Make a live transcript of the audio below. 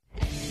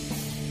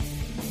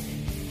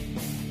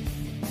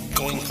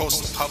Going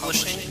Postal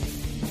Publishing,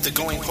 the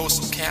Going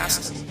Postal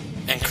Cast,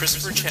 and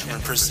Christopher Chapman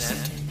present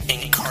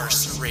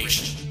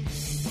Incarceration,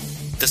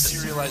 the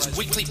serialized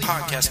weekly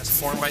podcast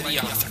performed by the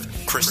author,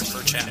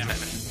 Christopher Chapman.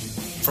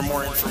 For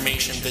more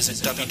information,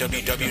 visit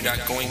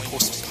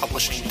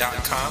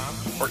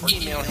www.goingpostalpublishing.com or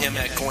email him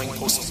at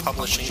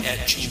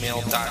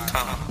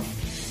goingpostalpublishing@gmail.com.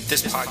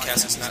 This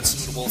podcast is not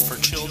suitable for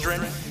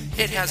children.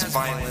 It has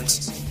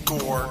violence,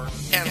 gore,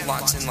 and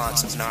lots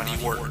of naughty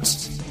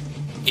words.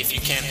 If you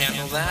can't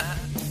handle that,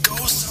 go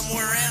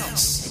somewhere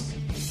else.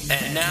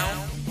 And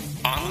now,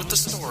 on with the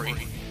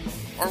story,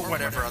 or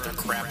whatever other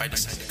crap I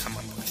decide to come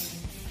up with.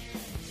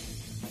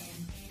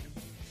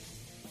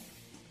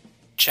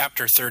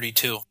 Chapter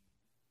 32.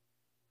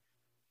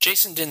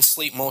 Jason didn't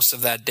sleep most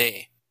of that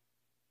day.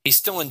 He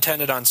still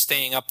intended on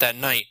staying up that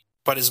night,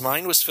 but his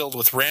mind was filled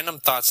with random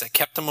thoughts that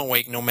kept him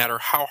awake no matter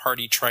how hard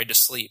he tried to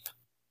sleep.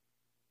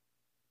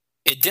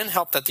 It didn't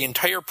help that the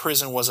entire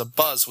prison was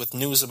abuzz with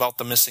news about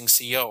the missing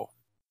CO.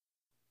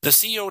 The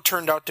CO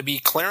turned out to be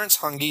Clarence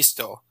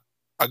Hongisto,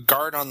 a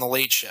guard on the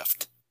late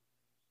shift.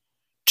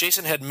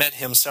 Jason had met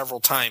him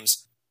several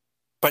times,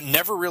 but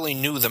never really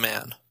knew the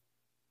man.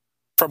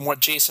 From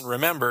what Jason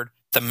remembered,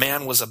 the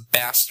man was a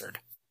bastard.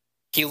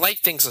 He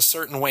liked things a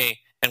certain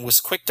way and was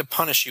quick to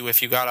punish you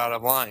if you got out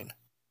of line.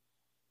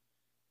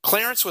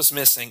 Clarence was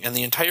missing, and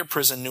the entire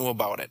prison knew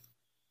about it.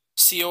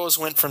 COs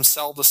went from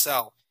cell to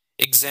cell,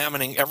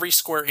 examining every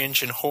square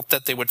inch in hope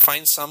that they would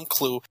find some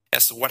clue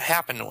as to what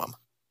happened to him.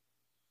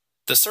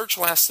 The search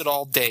lasted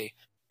all day,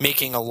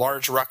 making a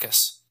large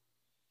ruckus.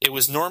 It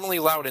was normally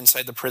loud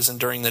inside the prison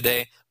during the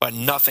day, but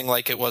nothing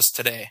like it was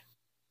today.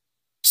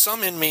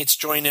 Some inmates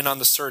joined in on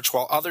the search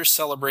while others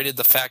celebrated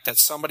the fact that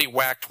somebody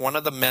whacked one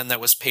of the men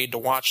that was paid to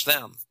watch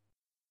them.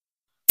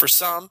 For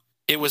some,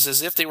 it was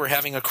as if they were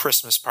having a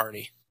Christmas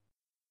party.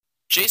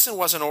 Jason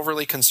wasn't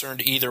overly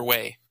concerned either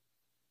way.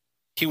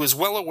 He was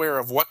well aware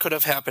of what could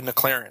have happened to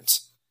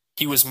Clarence.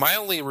 He was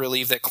mildly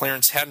relieved that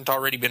Clarence hadn't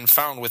already been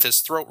found with his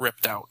throat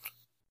ripped out.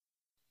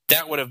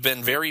 That would have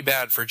been very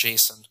bad for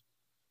Jason.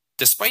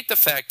 Despite the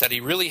fact that he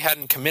really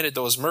hadn't committed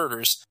those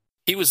murders,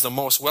 he was the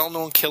most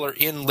well-known killer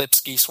in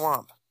Lipsky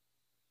Swamp.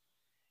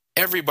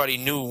 Everybody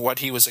knew what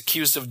he was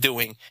accused of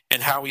doing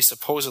and how he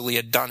supposedly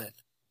had done it.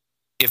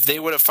 If they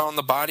would have found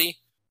the body,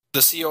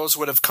 the COs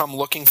would have come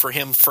looking for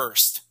him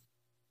first.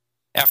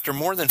 After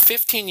more than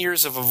 15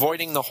 years of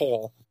avoiding the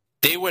hole,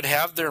 they would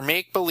have their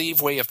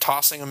make-believe way of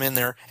tossing him in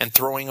there and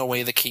throwing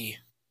away the key.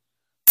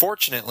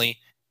 Fortunately,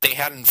 they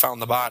hadn't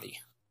found the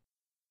body.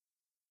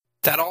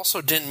 That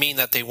also didn't mean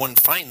that they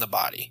wouldn't find the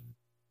body.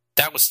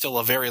 That was still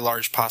a very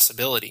large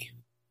possibility.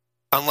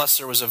 Unless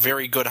there was a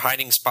very good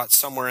hiding spot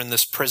somewhere in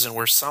this prison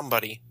where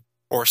somebody,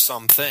 or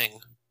something,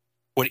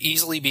 would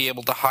easily be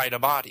able to hide a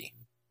body.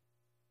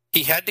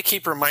 He had to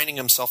keep reminding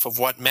himself of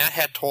what Matt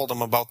had told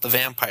him about the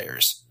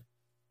vampires.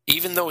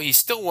 Even though he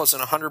still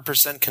wasn't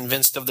 100%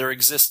 convinced of their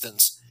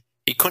existence,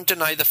 he couldn't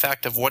deny the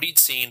fact of what he'd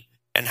seen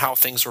and how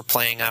things were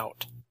playing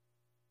out.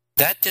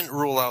 That didn't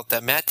rule out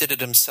that Matt did it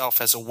himself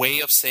as a way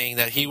of saying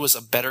that he was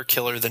a better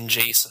killer than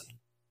Jason.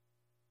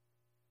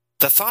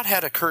 The thought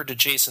had occurred to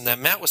Jason that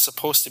Matt was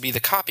supposed to be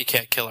the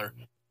copycat killer,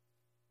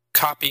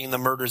 copying the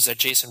murders that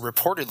Jason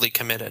reportedly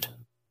committed.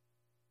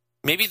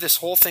 Maybe this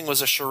whole thing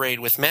was a charade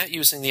with Matt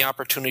using the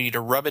opportunity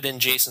to rub it in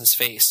Jason's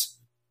face.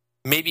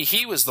 Maybe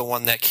he was the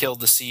one that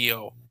killed the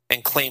CEO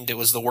and claimed it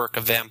was the work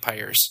of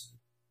vampires.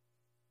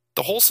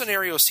 The whole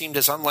scenario seemed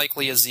as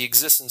unlikely as the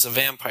existence of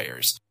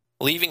vampires,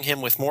 leaving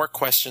him with more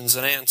questions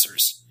than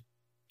answers.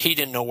 He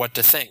didn't know what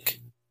to think.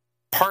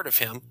 Part of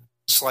him,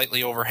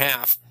 slightly over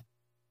half,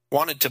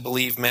 wanted to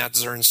believe Matt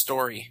Zern's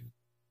story.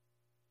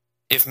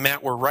 If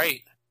Matt were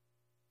right,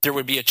 there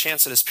would be a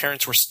chance that his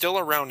parents were still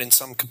around in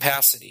some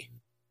capacity.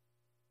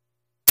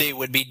 They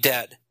would be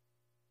dead.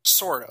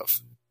 Sort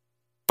of.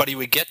 But he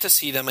would get to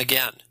see them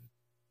again.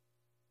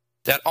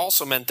 That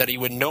also meant that he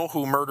would know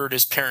who murdered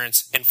his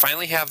parents and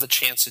finally have the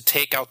chance to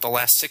take out the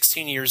last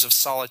 16 years of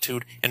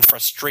solitude and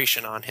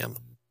frustration on him.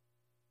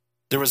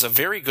 There was a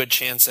very good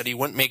chance that he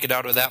wouldn't make it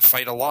out of that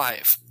fight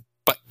alive,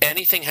 but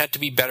anything had to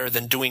be better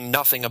than doing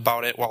nothing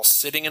about it while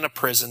sitting in a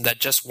prison that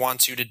just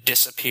wants you to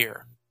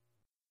disappear.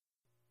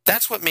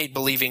 That's what made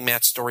believing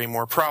Matt's story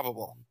more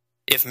probable.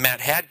 If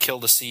Matt had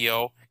killed a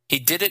CEO, he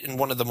did it in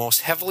one of the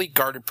most heavily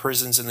guarded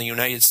prisons in the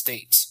United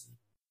States.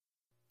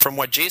 From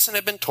what Jason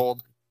had been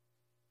told,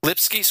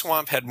 Lipsky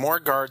Swamp had more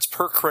guards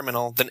per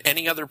criminal than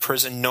any other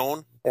prison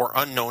known or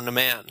unknown to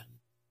man.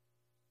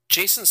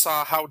 Jason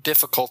saw how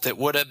difficult it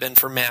would have been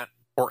for Matt,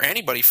 or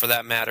anybody for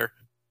that matter,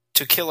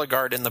 to kill a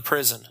guard in the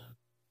prison.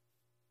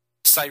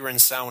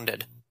 Sirens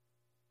sounded.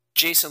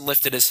 Jason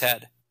lifted his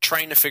head,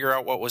 trying to figure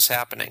out what was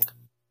happening.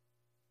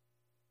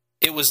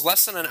 It was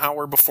less than an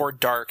hour before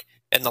dark,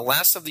 and the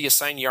last of the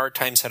assigned yard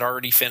times had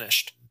already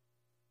finished.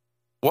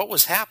 What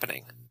was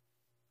happening?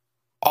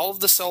 All of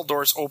the cell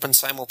doors opened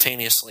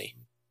simultaneously.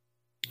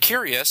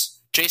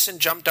 Curious, Jason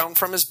jumped down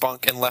from his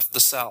bunk and left the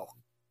cell.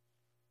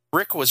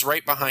 Rick was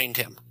right behind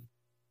him.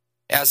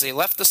 As they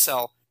left the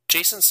cell,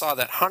 Jason saw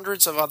that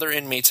hundreds of other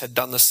inmates had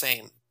done the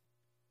same.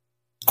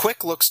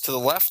 Quick looks to the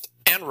left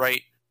and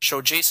right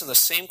showed Jason the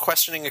same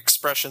questioning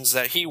expressions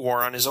that he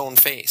wore on his own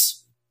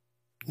face.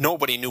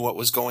 Nobody knew what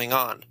was going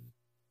on.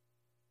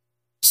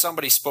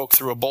 Somebody spoke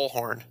through a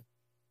bullhorn.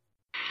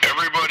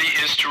 Everybody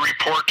is to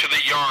report to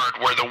the yard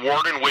where the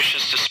warden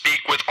wishes to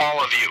speak with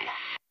all of you,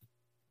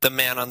 the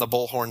man on the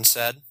bullhorn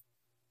said.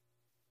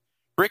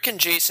 Rick and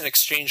Jason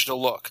exchanged a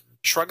look,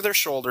 shrugged their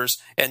shoulders,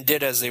 and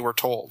did as they were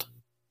told.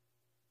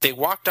 They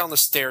walked down the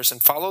stairs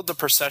and followed the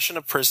procession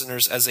of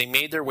prisoners as they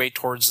made their way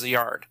towards the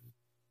yard.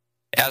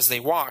 As they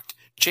walked,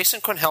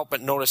 Jason couldn't help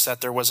but notice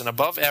that there was an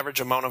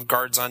above-average amount of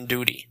guards on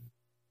duty.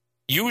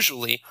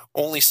 Usually,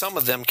 only some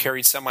of them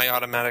carried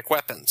semi-automatic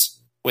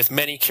weapons, with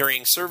many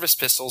carrying service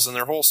pistols in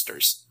their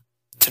holsters.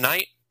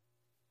 Tonight,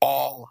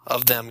 all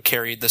of them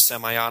carried the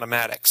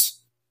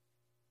semi-automatics.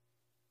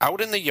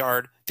 Out in the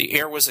yard, the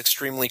air was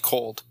extremely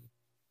cold.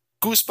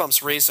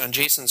 Goosebumps raised on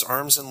Jason's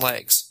arms and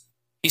legs.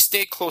 He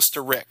stayed close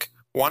to Rick,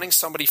 wanting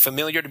somebody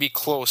familiar to be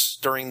close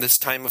during this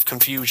time of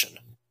confusion.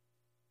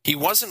 He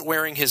wasn't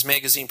wearing his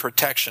magazine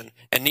protection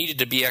and needed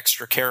to be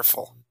extra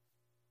careful.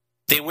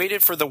 They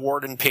waited for the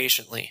warden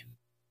patiently.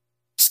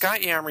 Scott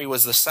Yamry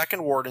was the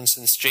second warden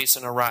since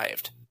Jason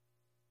arrived.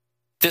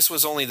 This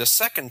was only the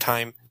second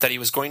time that he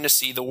was going to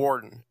see the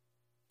warden.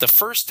 The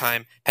first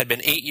time had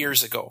been 8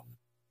 years ago,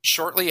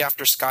 shortly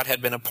after Scott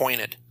had been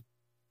appointed.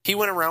 He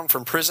went around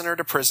from prisoner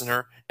to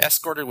prisoner,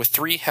 escorted with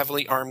 3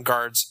 heavily armed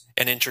guards,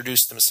 and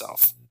introduced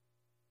himself.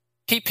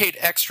 He paid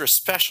extra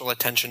special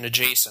attention to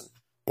Jason,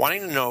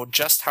 wanting to know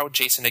just how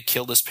Jason had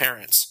killed his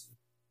parents.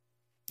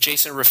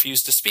 Jason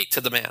refused to speak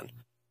to the man,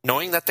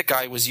 knowing that the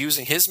guy was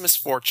using his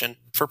misfortune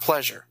for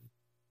pleasure.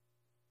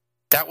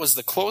 That was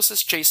the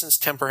closest Jason's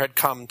temper had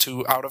come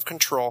to out of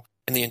control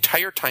in the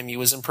entire time he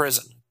was in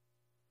prison.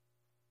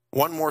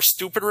 One more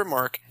stupid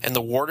remark and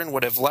the warden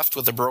would have left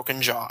with a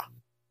broken jaw.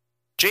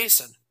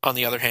 Jason, on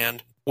the other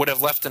hand, would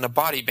have left in a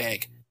body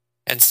bag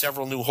and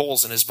several new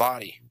holes in his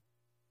body.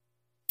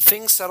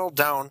 Things settled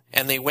down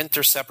and they went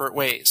their separate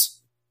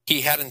ways.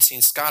 He hadn't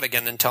seen Scott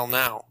again until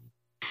now.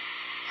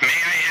 May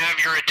I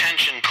have your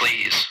attention,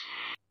 please?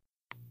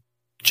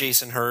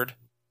 Jason heard.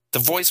 The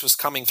voice was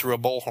coming through a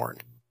bullhorn.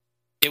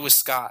 It was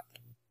Scott.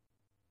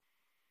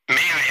 May I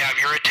have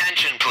your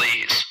attention,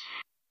 please?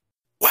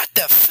 What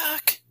the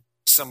fuck?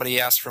 Somebody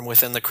asked from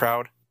within the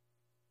crowd.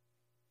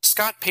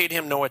 Scott paid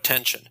him no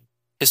attention.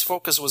 His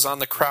focus was on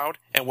the crowd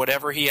and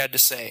whatever he had to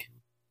say.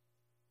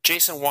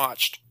 Jason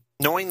watched,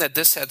 knowing that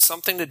this had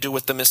something to do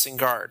with the missing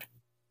guard.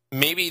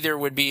 Maybe there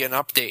would be an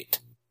update.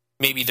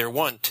 Maybe there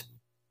wouldn't.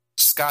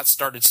 Scott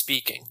started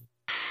speaking.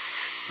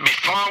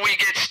 Before we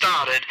get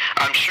started,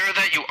 I'm sure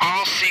that you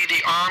all see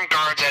the armed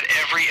guards at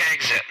every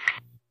exit,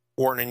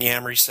 Warden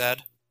Yamry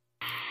said.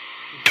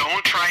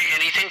 Don't try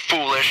anything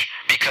foolish,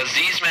 because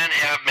these men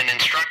have been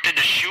instructed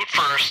to shoot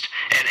first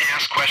and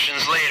ask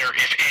questions later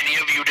if any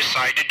of you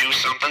decide to do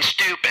something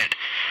stupid.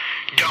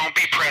 Don't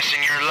be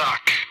pressing your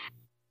luck.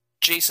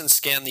 Jason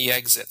scanned the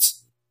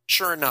exits.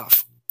 Sure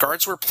enough,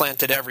 guards were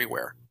planted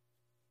everywhere.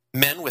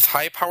 Men with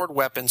high-powered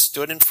weapons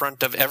stood in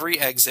front of every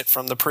exit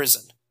from the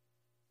prison.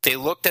 They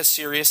looked as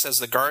serious as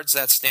the guards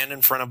that stand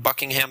in front of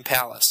Buckingham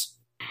Palace.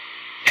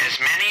 As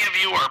many of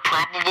you are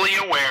probably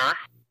aware,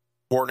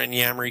 Warden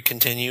Yamry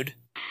continued,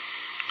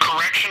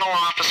 Correctional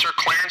Officer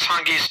Clarence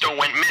Hongisto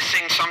went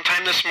missing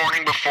sometime this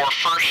morning before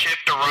first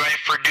shift arrived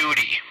for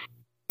duty.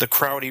 The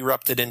crowd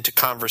erupted into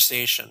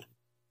conversation.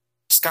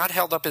 Scott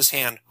held up his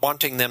hand,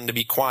 wanting them to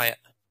be quiet.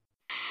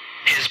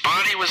 His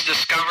body was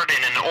discovered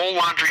in an old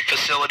laundry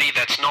facility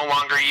that's no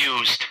longer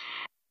used.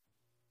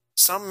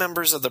 Some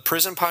members of the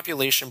prison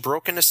population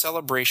broke into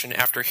celebration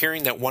after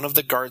hearing that one of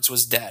the guards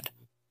was dead.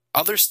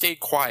 Others stayed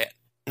quiet,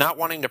 not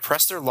wanting to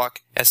press their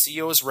luck as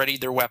COs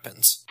readied their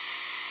weapons.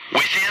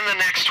 Within the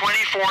next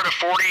 24 to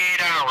 48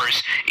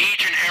 hours,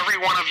 each and every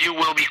one of you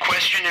will be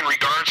questioned in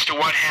regards to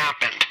what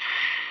happened.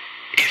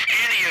 If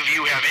any of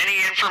you have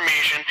any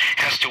information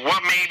as to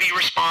what may be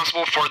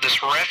responsible for this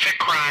horrific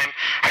crime,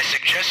 I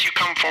suggest you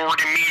come forward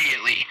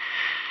immediately.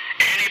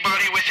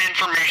 Anybody with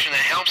information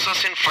that helps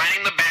us in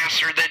finding the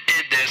bastard that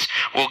did this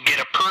will get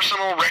a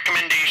personal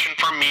recommendation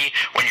from me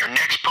when your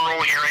next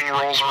parole hearing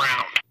rolls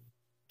around.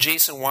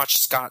 Jason watched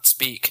Scott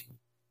speak,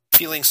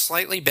 feeling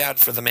slightly bad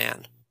for the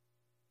man.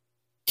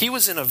 He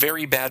was in a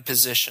very bad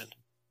position.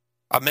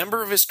 A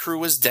member of his crew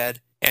was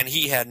dead, and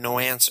he had no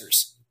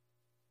answers.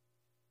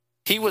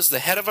 He was the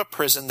head of a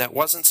prison that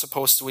wasn't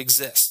supposed to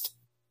exist.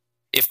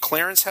 If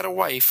Clarence had a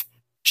wife,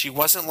 she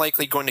wasn't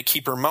likely going to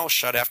keep her mouth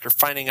shut after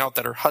finding out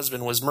that her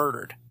husband was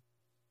murdered.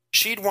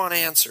 She'd want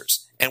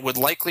answers, and would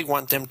likely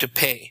want them to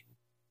pay.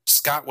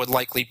 Scott would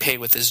likely pay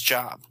with his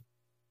job.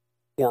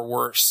 Or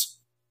worse.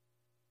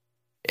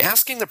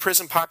 Asking the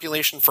prison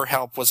population for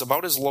help was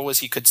about as low as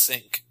he could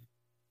sink,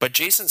 but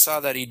Jason saw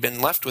that he'd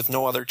been left with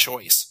no other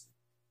choice.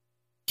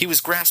 He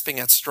was grasping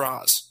at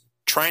straws,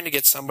 trying to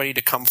get somebody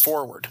to come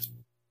forward,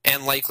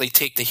 and likely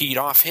take the heat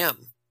off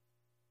him.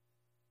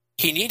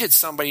 He needed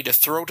somebody to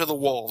throw to the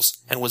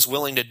wolves and was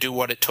willing to do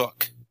what it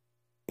took.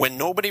 When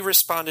nobody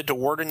responded to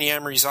Warden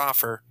Yamry's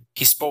offer,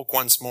 he spoke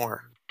once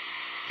more.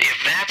 If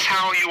that's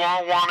how you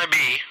all want to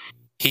be,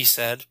 he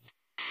said.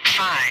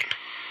 Fine.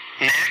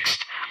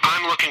 Next,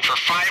 I'm looking for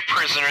 5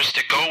 prisoners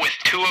to go with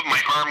 2 of my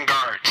armed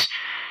guards.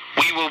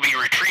 We will be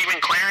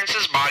retrieving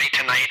Clarence's body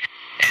tonight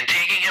and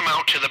taking him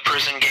out to the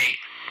prison gate.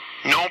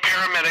 No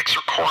paramedics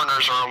or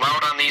coroners are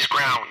allowed on these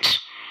grounds.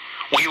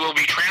 We will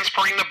be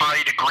transporting the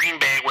body to Green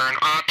Bay where an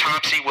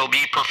autopsy will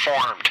be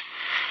performed.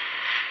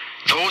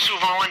 Those who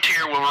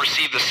volunteer will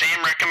receive the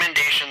same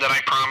recommendation that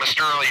I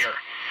promised earlier.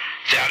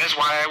 That is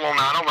why I will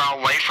not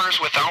allow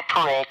lifers without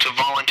parole to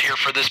volunteer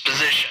for this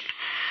position.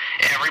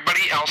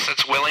 Everybody else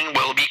that's willing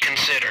will be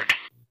considered.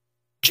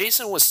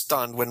 Jason was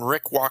stunned when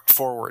Rick walked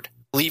forward,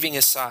 leaving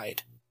his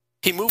side.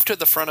 He moved to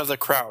the front of the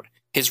crowd,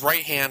 his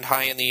right hand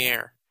high in the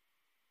air.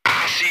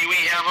 I see we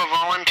have a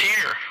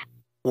volunteer,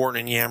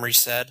 Warden Yamry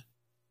said.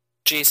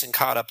 Jason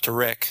caught up to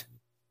Rick.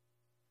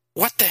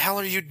 What the hell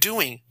are you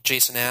doing?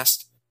 Jason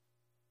asked.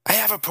 I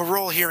have a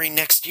parole hearing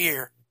next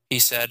year, he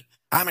said.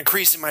 I'm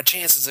increasing my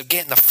chances of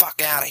getting the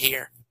fuck out of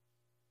here.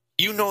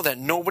 You know that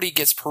nobody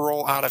gets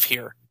parole out of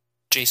here,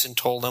 Jason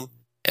told him.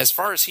 As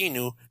far as he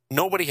knew,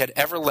 nobody had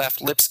ever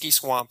left Lipsky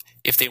Swamp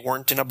if they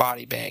weren't in a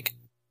body bag.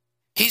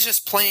 He's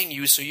just playing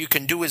you so you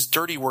can do his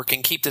dirty work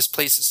and keep this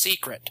place a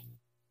secret.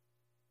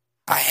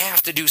 I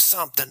have to do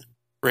something,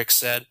 Rick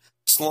said,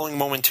 slowing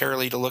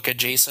momentarily to look at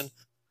Jason.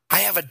 I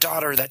have a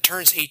daughter that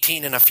turns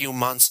 18 in a few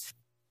months,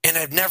 and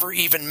I've never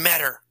even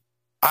met her.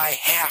 I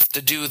have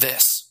to do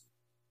this.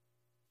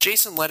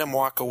 Jason let him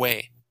walk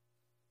away.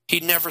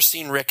 He'd never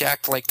seen Rick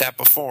act like that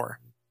before.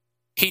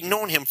 He'd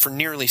known him for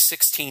nearly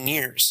 16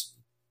 years.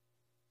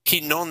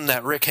 He'd known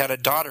that Rick had a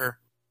daughter,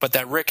 but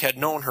that Rick had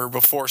known her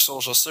before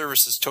social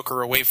services took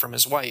her away from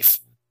his wife.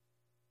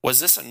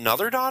 Was this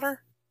another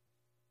daughter?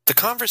 The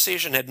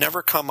conversation had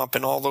never come up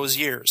in all those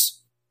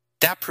years.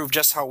 That proved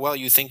just how well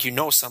you think you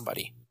know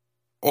somebody,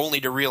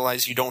 only to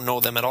realize you don't know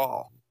them at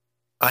all.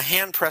 A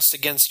hand pressed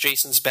against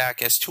Jason's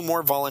back as 2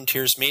 more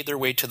volunteers made their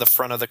way to the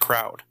front of the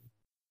crowd.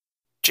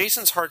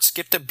 Jason's heart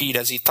skipped a beat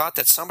as he thought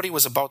that somebody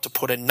was about to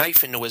put a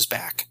knife into his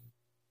back.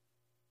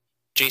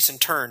 Jason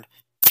turned,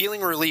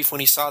 feeling relief when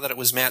he saw that it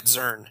was Matt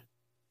Zern.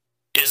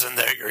 Isn't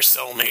that your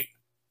cellmate?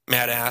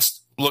 Matt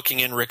asked, looking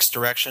in Rick's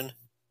direction.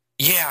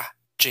 Yeah,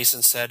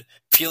 Jason said,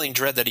 feeling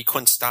dread that he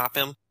couldn't stop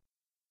him.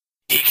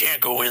 He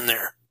can't go in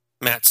there,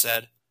 Matt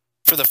said.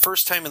 For the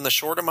first time in the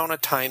short amount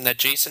of time that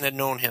Jason had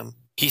known him,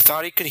 he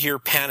thought he could hear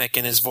panic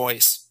in his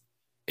voice.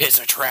 It's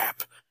a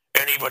trap.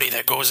 Anybody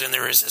that goes in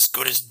there is as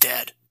good as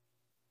dead.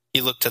 He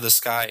looked to the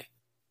sky.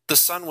 The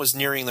sun was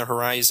nearing the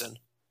horizon.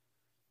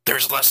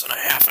 There's less than a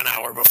half an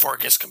hour before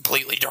it gets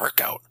completely dark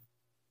out.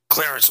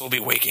 Clarence will be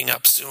waking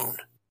up soon.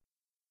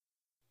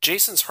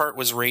 Jason's heart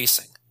was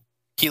racing.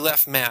 He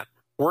left Matt,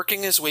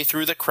 working his way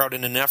through the crowd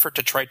in an effort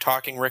to try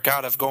talking Rick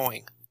out of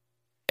going.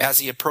 As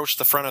he approached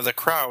the front of the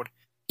crowd,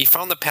 he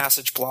found the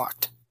passage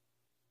blocked.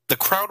 The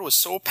crowd was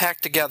so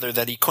packed together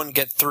that he couldn't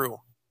get through.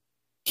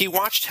 He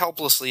watched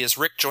helplessly as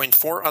Rick joined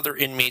 4 other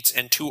inmates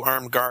and 2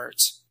 armed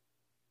guards.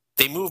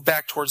 They moved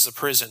back towards the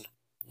prison,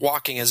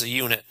 walking as a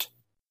unit.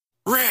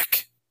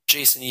 Rick!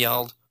 Jason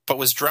yelled, but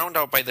was drowned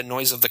out by the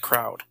noise of the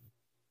crowd.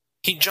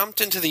 He jumped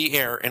into the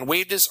air and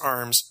waved his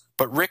arms,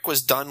 but Rick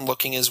was done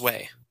looking his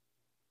way.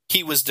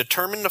 He was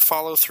determined to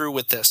follow through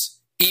with this,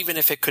 even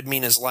if it could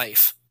mean his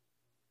life.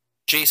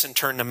 Jason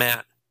turned to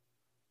Matt.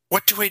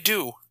 What do I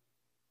do?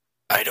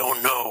 I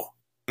don't know,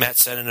 Matt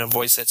said in a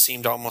voice that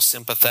seemed almost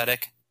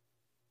sympathetic.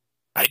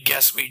 I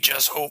guess we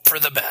just hope for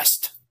the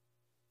best.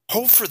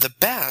 Hope for the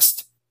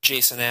best?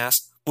 Jason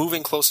asked,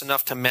 moving close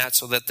enough to Matt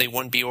so that they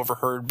wouldn't be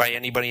overheard by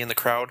anybody in the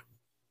crowd.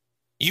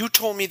 You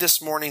told me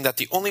this morning that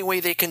the only way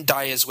they can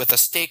die is with a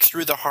stake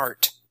through the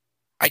heart.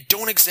 I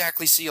don't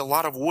exactly see a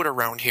lot of wood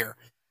around here.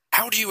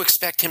 How do you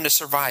expect him to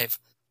survive,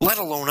 let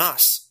alone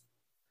us?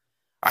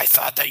 I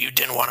thought that you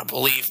didn't want to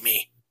believe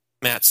me,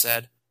 Matt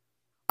said.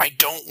 I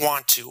don't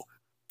want to,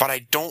 but I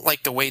don't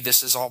like the way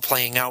this is all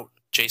playing out,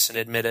 Jason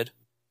admitted.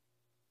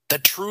 The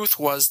truth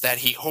was that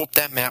he hoped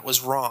that Matt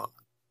was wrong.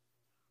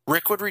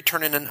 Rick would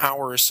return in an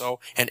hour or so,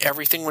 and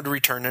everything would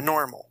return to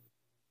normal.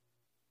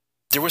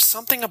 There was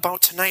something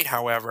about tonight,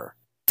 however,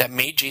 that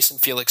made Jason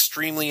feel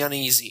extremely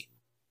uneasy.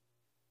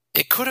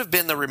 It could have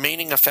been the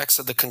remaining effects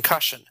of the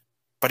concussion,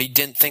 but he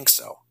didn't think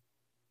so.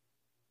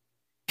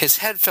 His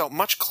head felt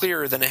much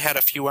clearer than it had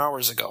a few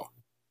hours ago.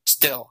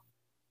 Still,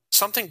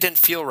 something didn't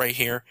feel right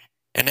here,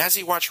 and as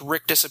he watched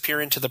Rick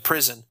disappear into the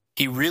prison,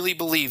 he really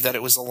believed that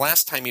it was the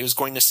last time he was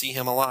going to see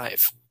him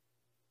alive.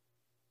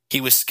 He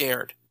was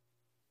scared.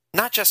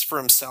 Not just for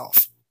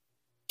himself.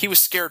 He was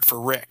scared for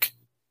Rick.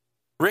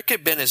 Rick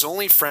had been his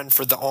only friend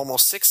for the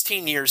almost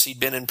 16 years he'd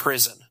been in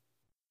prison.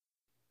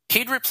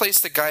 He'd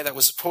replaced the guy that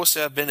was supposed to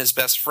have been his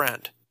best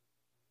friend.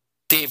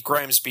 Dave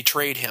Grimes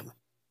betrayed him,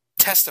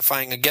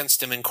 testifying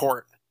against him in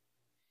court.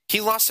 He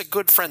lost a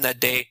good friend that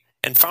day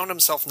and found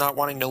himself not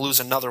wanting to lose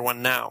another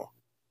one now.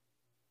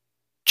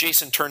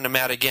 Jason turned to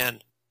Matt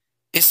again.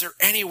 Is there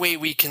any way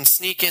we can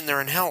sneak in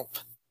there and help?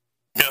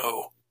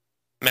 No,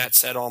 Matt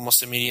said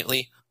almost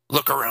immediately.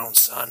 Look around,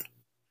 son.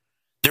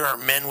 There are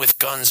men with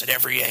guns at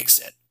every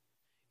exit.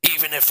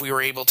 Even if we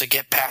were able to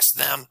get past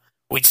them,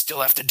 we'd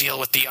still have to deal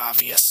with the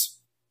obvious.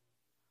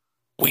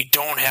 We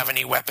don't have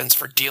any weapons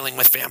for dealing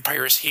with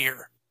vampires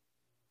here.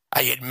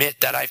 I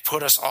admit that I've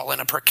put us all in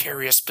a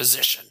precarious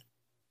position.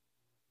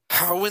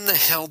 How in the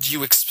hell do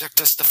you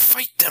expect us to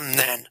fight them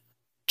then?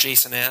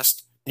 Jason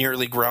asked,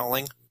 nearly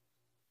growling.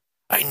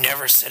 I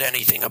never said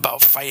anything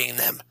about fighting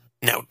them,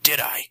 now did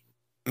I?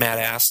 Matt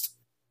asked.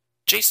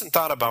 Jason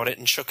thought about it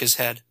and shook his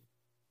head.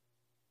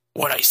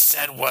 What I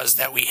said was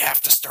that we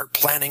have to start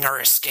planning our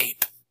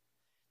escape.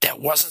 That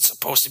wasn't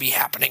supposed to be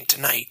happening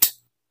tonight.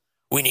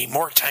 We need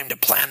more time to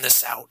plan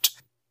this out,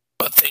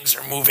 but things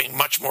are moving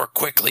much more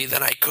quickly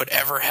than I could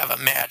ever have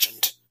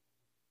imagined.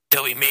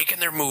 They'll be making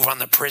their move on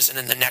the prison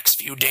in the next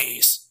few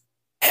days.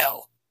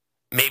 Hell,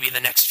 maybe the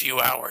next few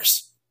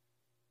hours.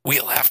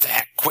 We'll have to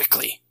act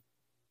quickly.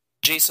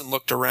 Jason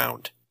looked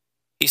around.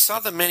 He saw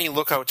the many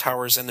lookout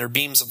towers and their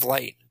beams of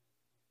light.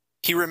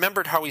 He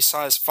remembered how he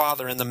saw his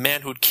father and the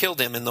man who'd killed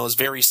him in those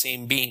very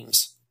same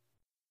beams.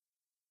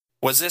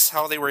 Was this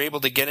how they were able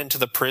to get into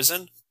the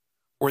prison?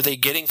 Were they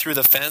getting through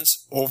the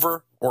fence,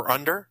 over or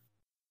under?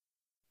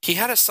 He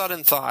had a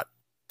sudden thought,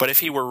 but if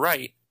he were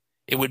right,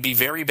 it would be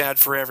very bad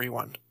for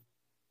everyone.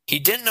 He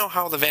didn't know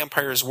how the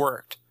vampires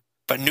worked,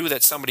 but knew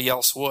that somebody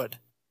else would.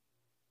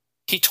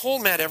 He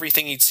told Matt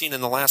everything he'd seen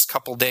in the last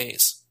couple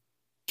days.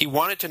 He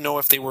wanted to know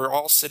if they were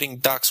all sitting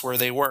ducks where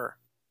they were.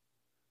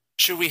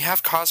 Should we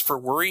have cause for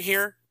worry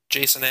here?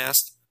 Jason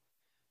asked.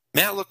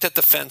 Matt looked at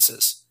the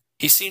fences.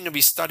 He seemed to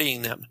be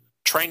studying them,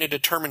 trying to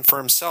determine for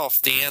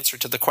himself the answer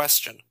to the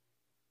question.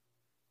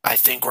 I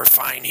think we're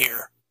fine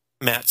here,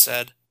 Matt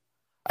said.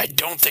 I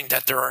don't think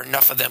that there are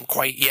enough of them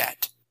quite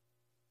yet.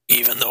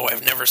 Even though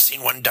I've never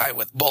seen one die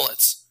with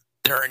bullets,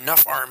 there are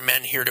enough armed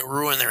men here to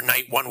ruin their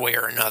night one way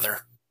or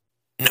another.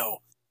 No,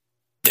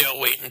 they'll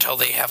wait until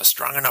they have a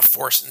strong enough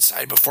force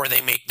inside before they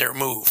make their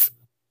move.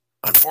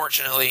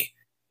 Unfortunately,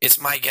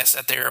 it's my guess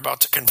that they are about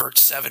to convert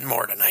 7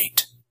 more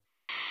tonight.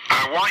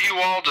 I want you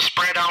all to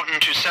spread out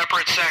into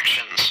separate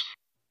sections.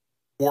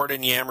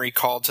 Warden Yamri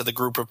called to the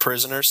group of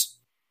prisoners.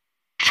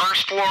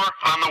 First floor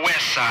on the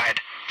west side.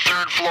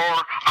 Third floor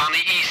on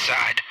the east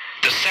side.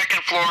 The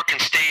second floor can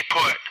stay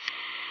put.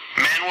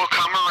 Men will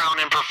come around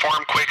and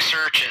perform quick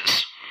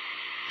searches.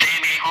 They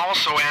may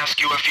also ask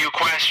you a few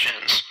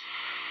questions.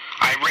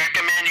 I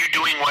recommend you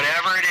doing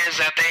whatever it is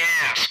that they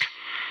ask.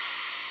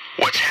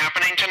 What's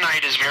happening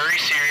tonight is very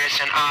serious,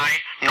 and I,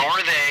 nor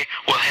they,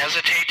 will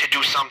hesitate to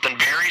do something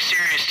very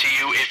serious to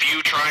you if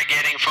you try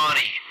getting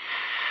funny.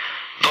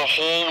 The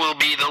whole will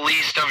be the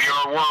least of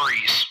your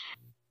worries.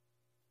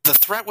 The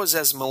threat was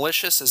as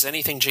malicious as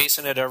anything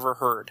Jason had ever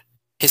heard.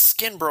 His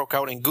skin broke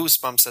out in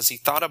goosebumps as he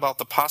thought about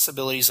the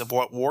possibilities of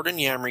what Warden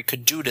Yamri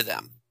could do to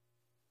them.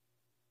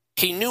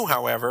 He knew,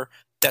 however,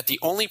 that the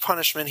only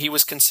punishment he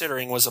was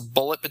considering was a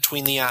bullet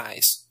between the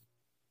eyes.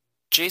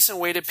 Jason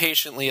waited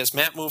patiently as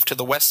Matt moved to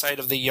the west side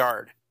of the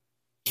yard.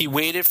 He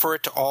waited for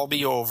it to all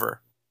be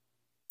over.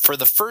 For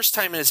the first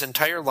time in his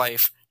entire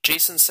life,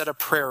 Jason said a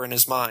prayer in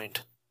his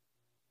mind.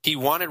 He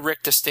wanted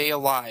Rick to stay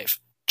alive,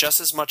 just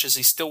as much as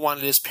he still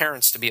wanted his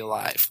parents to be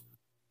alive.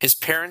 His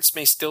parents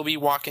may still be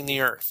walking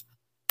the earth,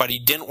 but he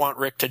didn't want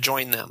Rick to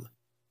join them.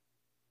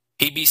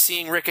 He'd be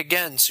seeing Rick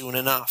again soon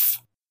enough.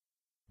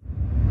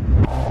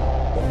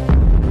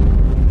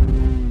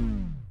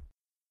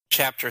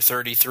 Chapter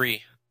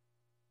 33.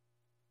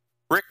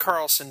 Rick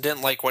Carlson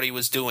didn't like what he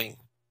was doing,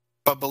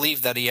 but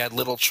believed that he had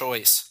little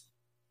choice.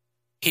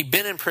 He'd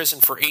been in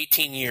prison for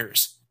 18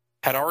 years,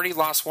 had already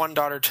lost one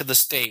daughter to the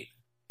state,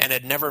 and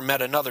had never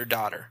met another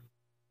daughter.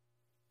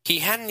 He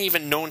hadn't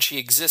even known she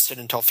existed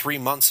until 3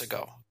 months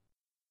ago.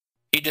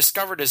 He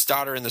discovered his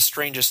daughter in the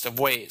strangest of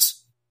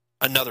ways,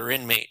 another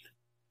inmate.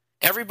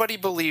 Everybody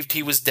believed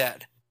he was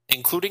dead,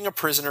 including a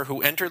prisoner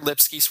who entered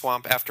Lipsky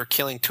Swamp after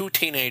killing 2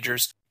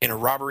 teenagers in a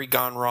robbery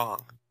gone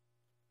wrong.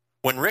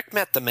 When Rick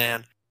met the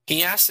man,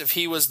 he asked if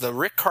he was the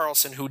Rick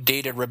Carlson who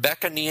dated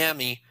Rebecca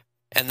Niemi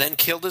and then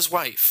killed his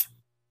wife.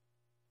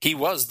 He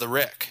was the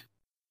Rick.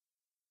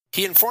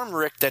 He informed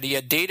Rick that he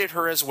had dated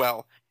her as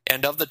well,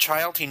 and of the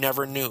child he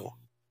never knew,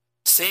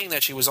 saying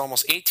that she was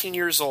almost 18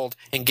 years old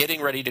and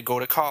getting ready to go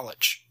to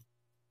college.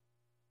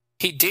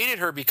 He dated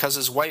her because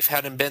his wife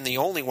hadn't been the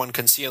only one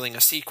concealing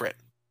a secret.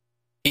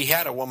 He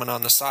had a woman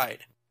on the side,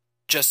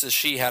 just as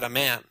she had a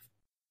man.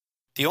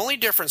 The only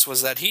difference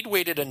was that he'd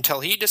waited until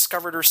he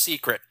discovered her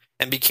secret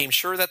and became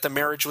sure that the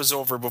marriage was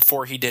over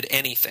before he did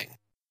anything.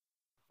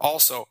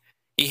 Also,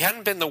 he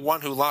hadn't been the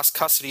one who lost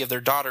custody of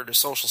their daughter to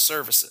social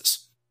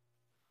services.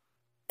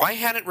 Why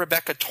hadn't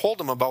Rebecca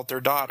told him about their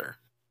daughter?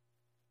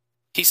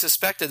 He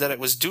suspected that it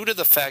was due to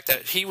the fact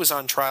that he was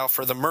on trial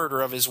for the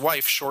murder of his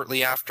wife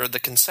shortly after the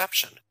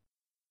conception.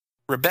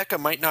 Rebecca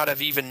might not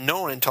have even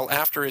known until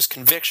after his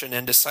conviction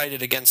and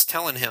decided against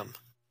telling him.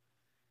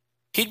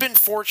 He'd been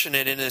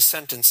fortunate in his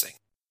sentencing.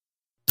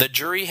 The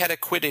jury had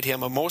acquitted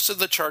him of most of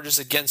the charges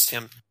against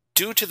him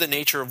due to the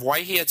nature of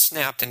why he had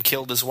snapped and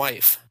killed his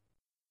wife.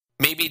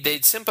 Maybe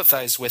they'd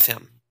sympathized with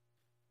him.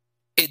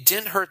 It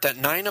didn't hurt that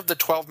 9 of the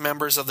 12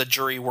 members of the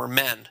jury were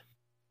men.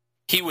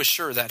 He was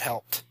sure that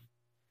helped.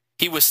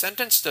 He was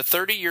sentenced to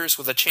 30 years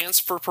with a chance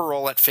for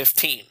parole at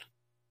 15.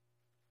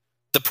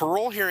 The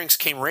parole hearings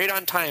came right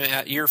on time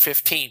at year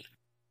 15,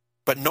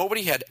 but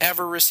nobody had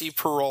ever received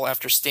parole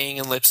after staying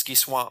in Lipsky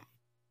Swamp,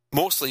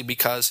 mostly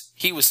because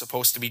he was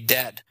supposed to be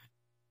dead.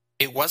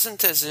 It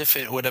wasn't as if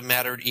it would have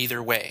mattered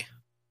either way.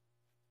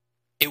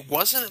 It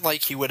wasn't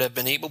like he would have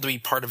been able to be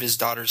part of his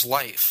daughter's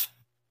life.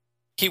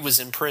 He was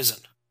in prison.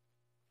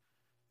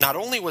 Not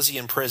only was he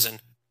in prison,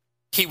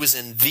 he was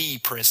in the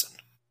prison.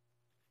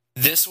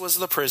 This was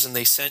the prison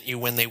they sent you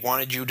when they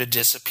wanted you to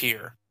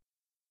disappear.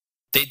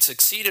 They'd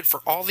succeeded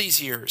for all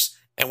these years,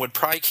 and would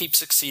probably keep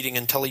succeeding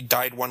until he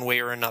died one way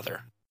or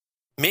another.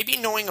 Maybe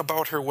knowing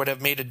about her would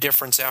have made a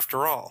difference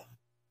after all.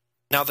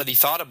 Now that he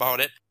thought about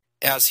it,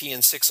 as he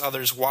and 6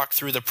 others walked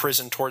through the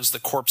prison towards the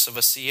corpse of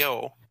a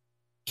CO,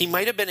 he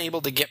might have been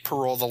able to get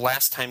parole the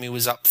last time he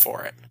was up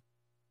for it.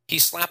 He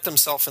slapped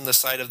himself in the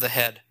side of the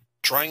head,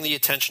 drawing the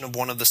attention of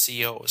one of the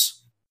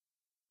COs.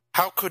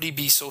 How could he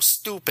be so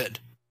stupid?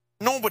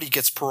 Nobody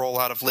gets parole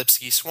out of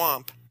Lipsky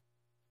Swamp.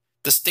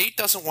 The state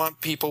doesn't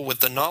want people with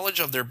the knowledge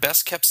of their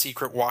best-kept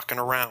secret walking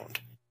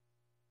around.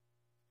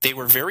 They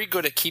were very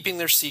good at keeping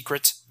their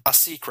secrets a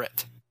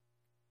secret.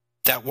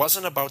 That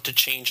wasn't about to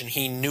change, and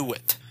he knew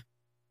it.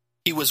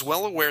 He was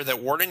well aware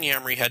that Warden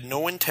Yamri had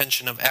no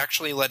intention of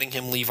actually letting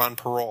him leave on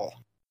parole.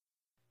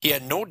 He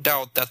had no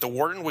doubt that the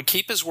warden would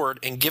keep his word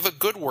and give a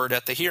good word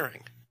at the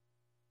hearing.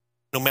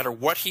 No matter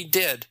what he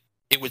did,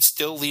 it would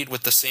still lead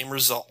with the same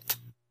result.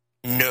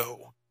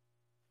 No.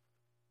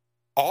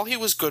 All he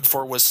was good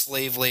for was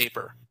slave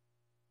labor.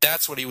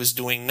 That's what he was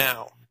doing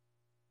now.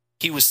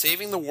 He was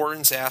saving the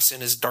warden's ass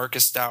in his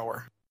darkest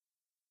hour.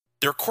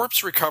 Their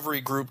corpse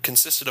recovery group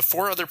consisted of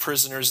 4 other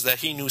prisoners that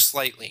he knew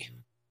slightly.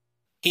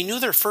 He knew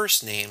their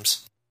first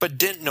names, but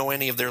didn't know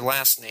any of their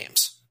last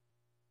names.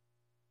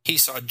 He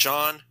saw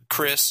John,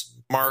 Chris,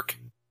 Mark,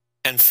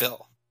 and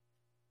Phil.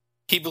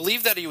 He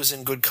believed that he was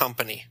in good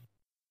company.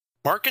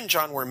 Mark and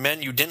John were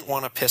men you didn't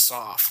want to piss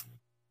off.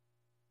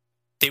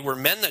 They were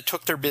men that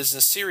took their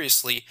business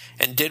seriously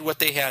and did what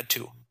they had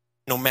to,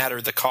 no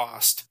matter the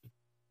cost.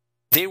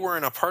 They were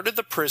in a part of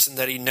the prison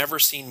that he'd never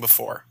seen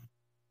before.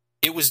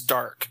 It was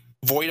dark,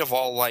 void of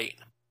all light.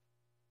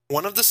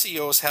 One of the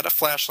COs had a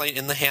flashlight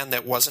in the hand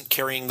that wasn't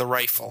carrying the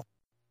rifle.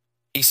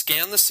 He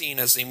scanned the scene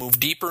as they moved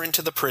deeper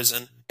into the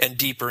prison and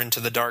deeper into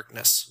the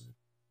darkness.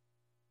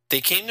 They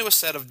came to a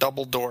set of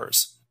double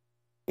doors.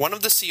 One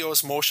of the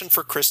COs motioned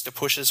for Chris to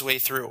push his way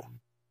through.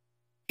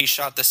 He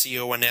shot the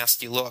CO a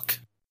nasty look.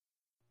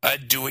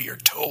 "I'd do what you're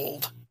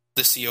told,"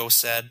 the CO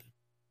said,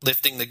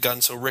 lifting the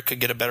gun so Rick could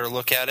get a better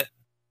look at it.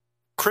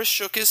 Chris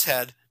shook his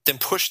head, then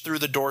pushed through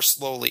the door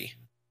slowly.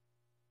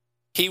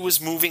 He was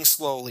moving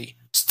slowly,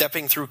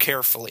 stepping through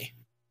carefully.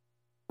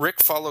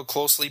 Rick followed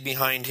closely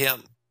behind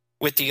him,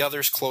 with the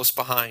others close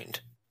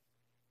behind.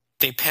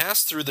 They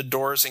passed through the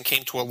doors and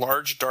came to a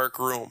large, dark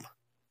room.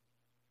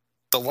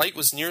 The light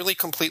was nearly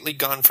completely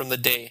gone from the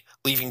day,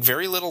 leaving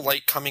very little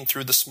light coming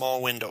through the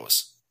small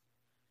windows.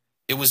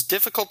 It was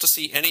difficult to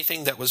see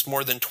anything that was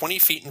more than 20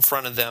 feet in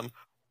front of them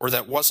or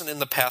that wasn't in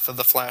the path of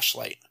the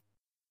flashlight.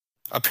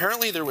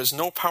 Apparently there was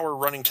no power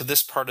running to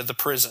this part of the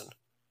prison.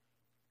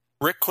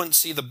 Rick couldn't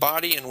see the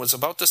body and was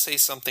about to say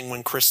something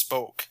when Chris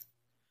spoke.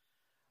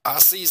 "I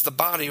sees the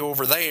body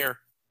over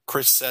there,"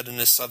 Chris said in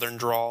his southern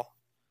drawl.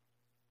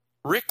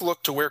 Rick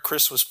looked to where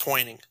Chris was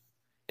pointing.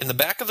 In the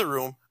back of the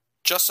room,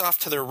 just off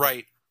to their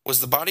right, was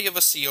the body of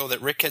a CO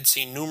that Rick had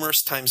seen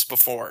numerous times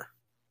before.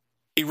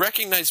 He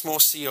recognized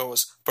most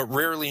COs, but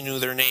rarely knew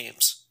their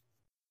names.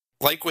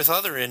 Like with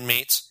other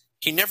inmates,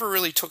 he never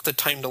really took the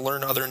time to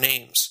learn other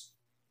names.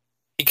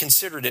 He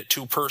considered it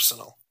too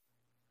personal.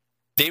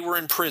 They were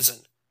in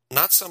prison,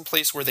 not some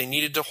place where they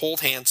needed to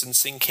hold hands and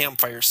sing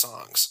campfire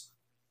songs.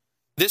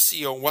 This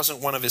CO wasn't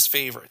one of his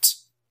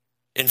favorites.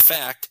 In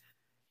fact,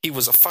 he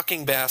was a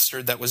fucking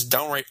bastard that was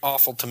downright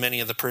awful to many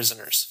of the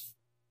prisoners.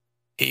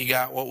 He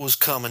got what was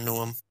coming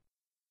to him.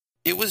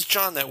 It was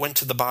John that went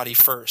to the body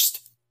first.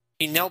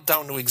 He knelt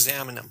down to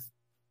examine him.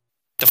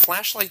 The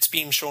flashlight's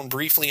beam shone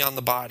briefly on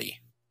the body.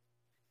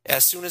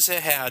 As soon as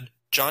it had,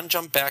 John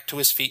jumped back to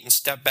his feet and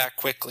stepped back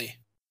quickly.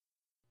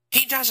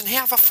 "He doesn't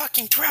have a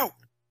fucking throat,"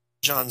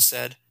 John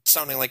said,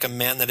 sounding like a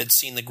man that had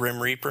seen the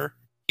Grim Reaper.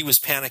 He was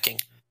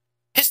panicking.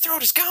 "His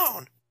throat is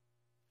gone."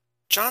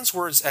 John's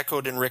words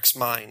echoed in Rick's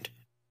mind.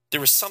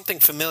 There was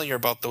something familiar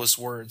about those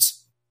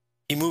words.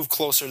 He moved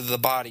closer to the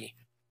body,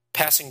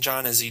 passing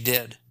John as he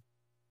did.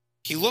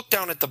 He looked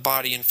down at the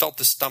body and felt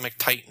his stomach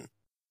tighten.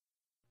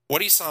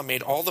 What he saw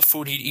made all the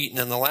food he'd eaten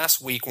in the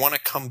last week want to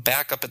come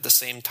back up at the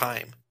same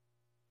time.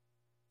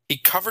 He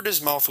covered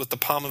his mouth with the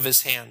palm of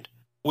his hand,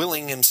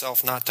 willing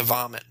himself not to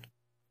vomit.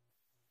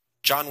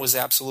 John was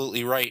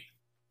absolutely right.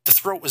 The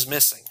throat was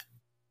missing.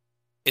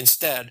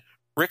 Instead,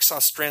 Rick saw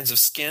strands of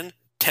skin,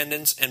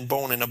 tendons, and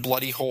bone in a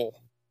bloody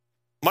hole.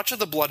 Much of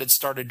the blood had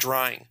started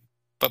drying,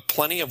 but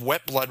plenty of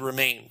wet blood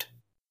remained.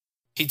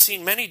 He'd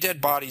seen many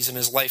dead bodies in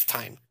his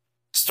lifetime,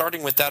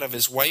 starting with that of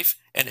his wife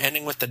and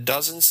ending with the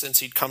dozens since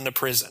he'd come to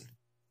prison.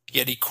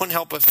 Yet he couldn't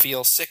help but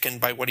feel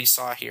sickened by what he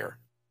saw here.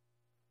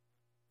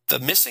 The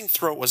missing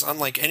throat was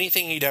unlike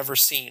anything he'd ever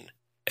seen,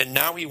 and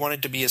now he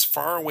wanted to be as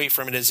far away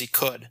from it as he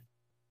could.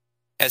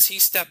 As he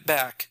stepped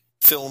back,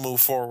 Phil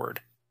moved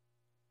forward.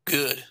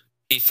 Good,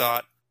 he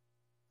thought,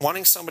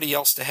 wanting somebody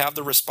else to have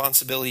the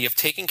responsibility of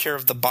taking care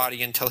of the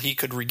body until he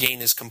could regain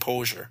his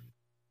composure.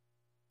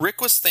 Rick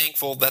was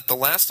thankful that the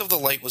last of the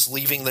light was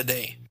leaving the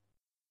day.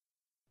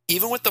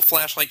 Even with the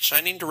flashlight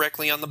shining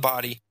directly on the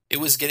body, it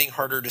was getting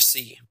harder to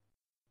see.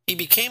 He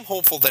became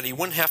hopeful that he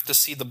wouldn't have to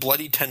see the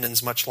bloody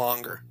tendons much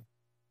longer.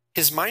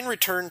 His mind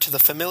returned to the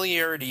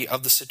familiarity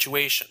of the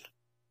situation.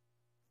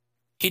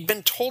 He'd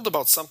been told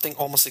about something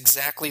almost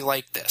exactly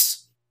like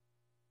this.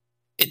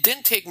 It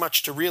didn't take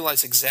much to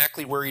realize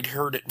exactly where he'd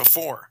heard it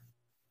before.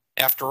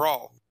 After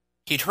all,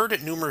 he'd heard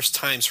it numerous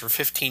times for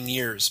 15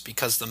 years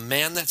because the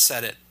man that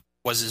said it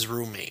was his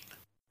roommate.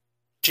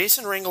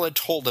 Jason Rangel had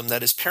told him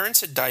that his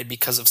parents had died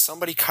because of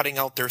somebody cutting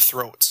out their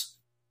throats.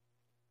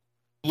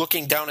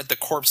 Looking down at the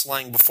corpse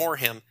lying before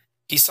him,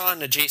 he saw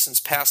into Jason's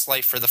past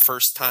life for the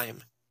first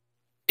time.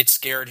 It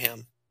scared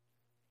him.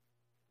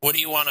 "What do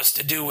you want us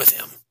to do with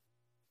him?"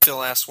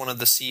 Phil asked one of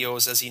the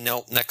COs as he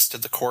knelt next to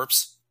the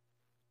corpse.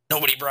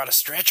 "Nobody brought a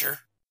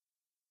stretcher."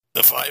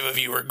 "The 5 of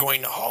you are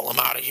going to haul him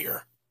out of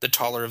here," the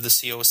taller of the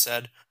COs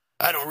said.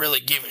 "I don't really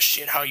give a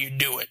shit how you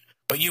do it,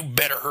 but you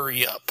better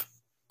hurry up.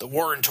 The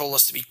warden told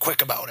us to be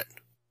quick about it.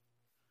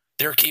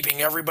 They're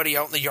keeping everybody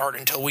out in the yard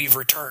until we've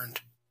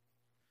returned."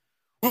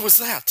 "What was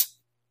that?"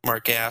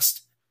 Mark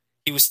asked.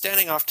 He was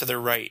standing off to their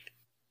right.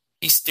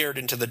 He stared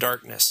into the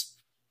darkness,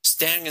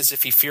 standing as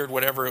if he feared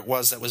whatever it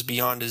was that was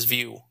beyond his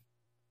view.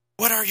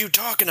 "What are you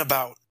talking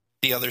about?"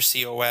 the other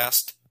CO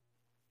asked.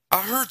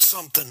 "I heard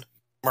something,"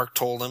 Mark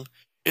told him.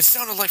 "It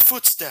sounded like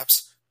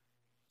footsteps.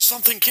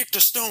 Something kicked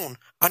a stone.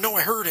 I know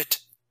I heard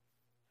it."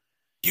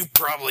 "You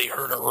probably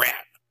heard a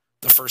rat,"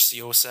 the first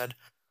CO said.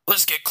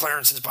 "Let's get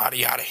Clarence's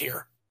body out of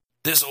here.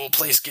 This old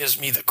place gives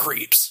me the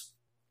creeps."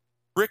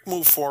 Rick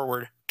moved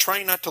forward,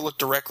 trying not to look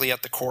directly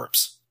at the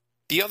corpse.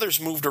 The others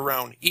moved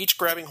around, each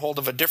grabbing hold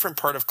of a different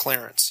part of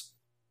Clarence.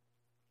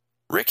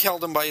 Rick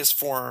held him by his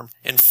forearm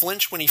and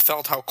flinched when he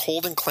felt how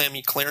cold and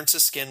clammy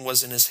Clarence's skin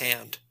was in his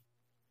hand.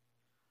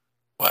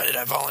 "Why did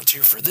I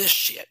volunteer for this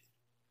shit?"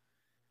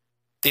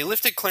 They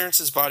lifted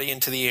Clarence's body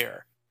into the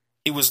air.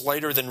 He was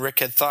lighter than Rick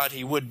had thought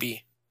he would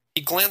be.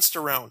 He glanced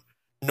around,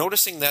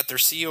 noticing that their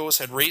COs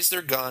had raised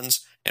their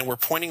guns and were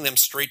pointing them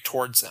straight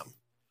towards them.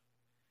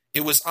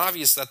 It was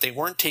obvious that they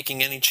weren't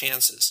taking any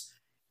chances,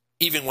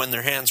 even when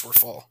their hands were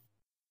full.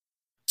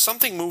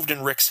 Something moved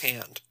in Rick's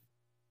hand.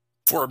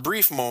 For a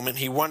brief moment,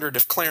 he wondered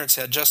if Clarence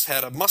had just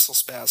had a muscle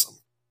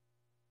spasm.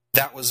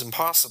 That was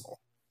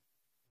impossible.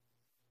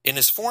 In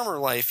his former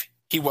life,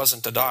 he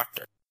wasn't a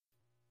doctor.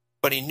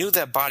 But he knew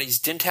that bodies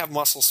didn't have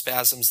muscle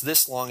spasms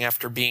this long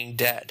after being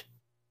dead.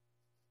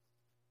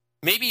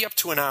 Maybe up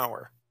to an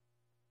hour.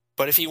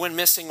 But if he went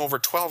missing over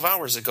 12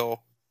 hours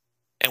ago,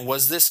 and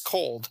was this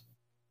cold,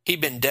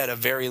 he'd been dead a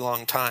very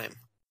long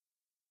time.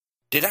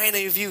 "Did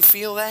any of you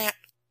feel that?"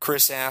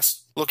 Chris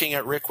asked, looking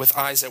at Rick with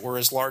eyes that were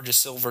as large as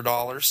silver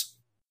dollars.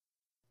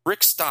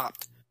 Rick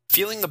stopped,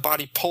 feeling the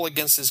body pull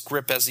against his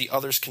grip as the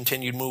others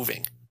continued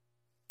moving.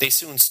 They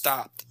soon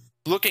stopped,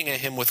 looking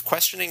at him with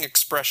questioning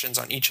expressions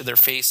on each of their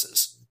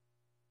faces.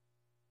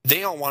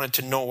 They all wanted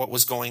to know what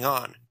was going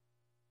on.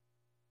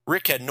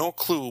 Rick had no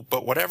clue,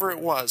 but whatever it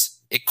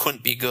was, it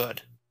couldn't be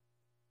good.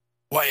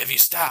 "Why have you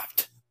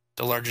stopped?"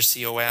 the larger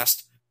CO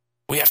asked.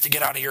 "We have to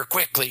get out of here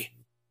quickly."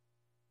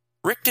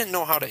 Rick didn't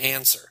know how to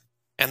answer,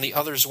 and the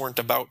others weren't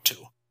about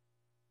to.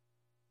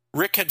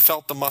 Rick had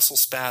felt the muscle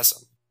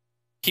spasm.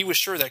 He was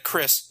sure that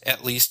Chris,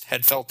 at least,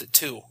 had felt it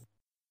too.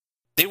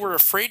 They were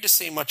afraid to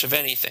say much of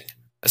anything,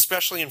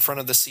 especially in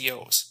front of the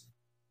COs.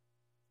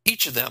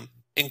 Each of them,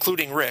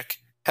 including Rick,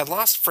 had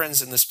lost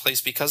friends in this place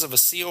because of a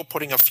CO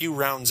putting a few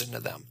rounds into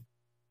them.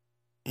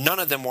 None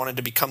of them wanted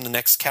to become the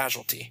next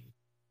casualty.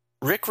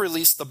 Rick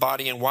released the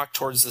body and walked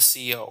towards the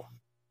CO.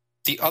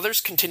 The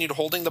others continued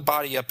holding the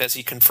body up as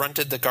he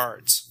confronted the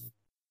guards.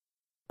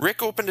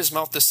 Rick opened his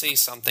mouth to say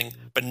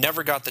something, but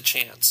never got the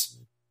chance.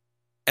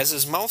 As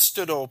his mouth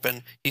stood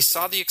open, he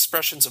saw the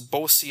expressions of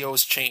both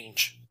COs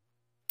change.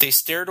 They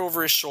stared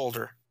over his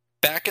shoulder,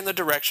 back in the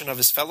direction of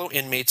his fellow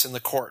inmates in the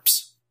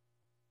corpse.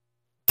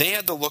 They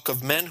had the look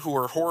of men who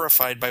were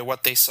horrified by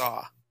what they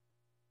saw.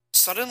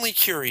 Suddenly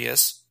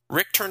curious,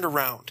 Rick turned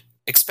around,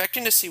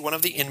 expecting to see one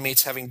of the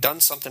inmates having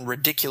done something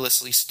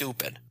ridiculously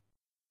stupid.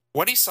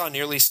 What he saw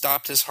nearly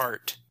stopped his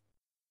heart.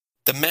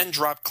 The men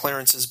dropped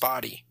Clarence's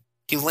body.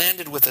 He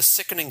landed with a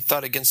sickening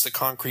thud against the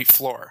concrete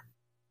floor.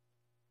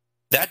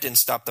 That didn't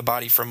stop the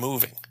body from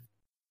moving.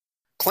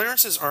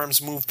 Clarence's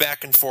arms moved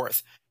back and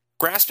forth,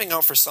 grasping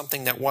out for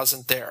something that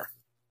wasn't there.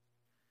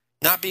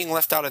 Not being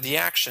left out of the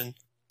action,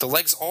 the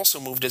legs also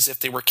moved as if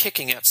they were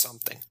kicking at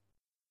something.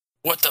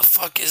 "What the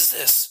fuck is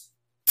this?"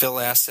 Phil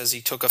asked as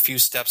he took a few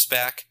steps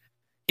back.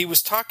 He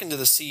was talking to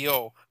the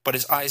CO, but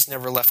his eyes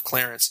never left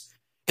Clarence.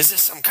 "Is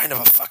this some kind of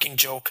a fucking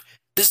joke?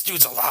 This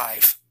dude's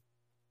alive."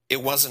 It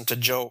wasn't a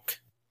joke.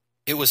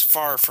 It was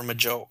far from a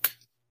joke.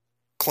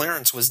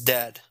 Clarence was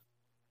dead.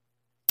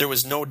 There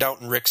was no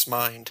doubt in Rick's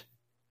mind.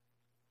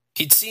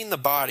 He'd seen the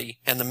body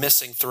and the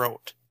missing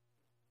throat.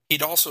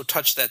 He'd also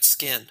touched that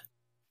skin,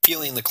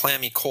 feeling the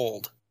clammy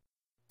cold.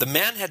 The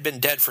man had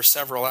been dead for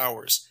several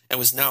hours and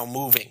was now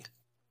moving.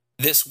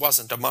 This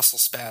wasn't a muscle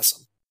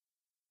spasm.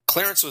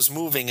 Clarence was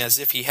moving as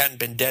if he hadn't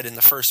been dead in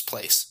the first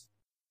place.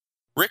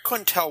 Rick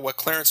couldn't tell what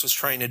Clarence was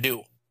trying to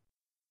do.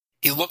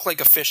 He looked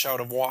like a fish out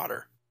of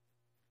water.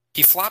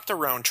 He flopped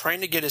around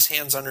trying to get his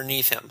hands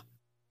underneath him.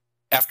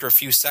 After a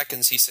few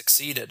seconds, he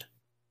succeeded.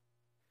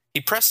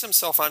 He pressed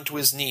himself onto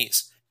his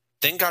knees,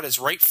 then got his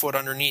right foot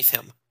underneath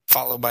him,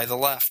 followed by the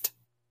left.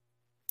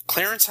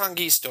 Clarence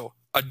Hangisto,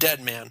 a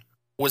dead man,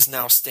 was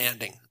now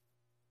standing.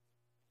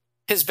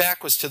 His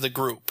back was to the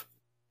group.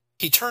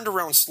 He turned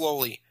around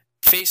slowly,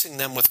 facing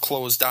them with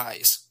closed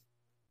eyes.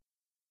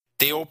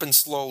 They opened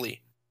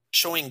slowly,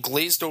 showing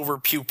glazed-over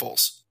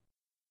pupils.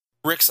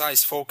 Rick's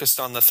eyes focused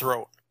on the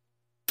throat.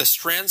 The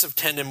strands of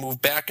tendon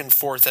moved back and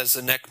forth as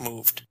the neck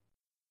moved.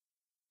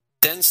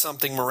 Then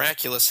something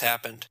miraculous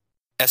happened,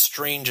 as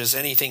strange as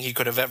anything he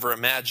could have ever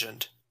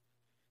imagined.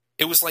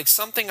 It was like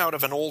something out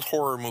of an old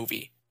horror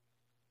movie.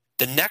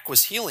 The neck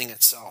was healing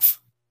itself.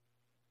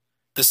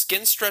 The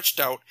skin stretched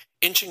out,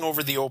 inching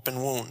over the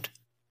open wound.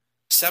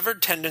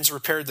 Severed tendons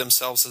repaired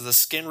themselves as the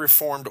skin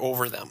reformed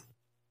over them.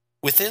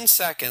 Within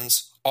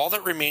seconds, all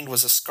that remained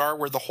was a scar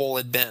where the hole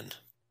had been.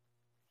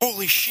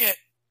 "Holy shit,"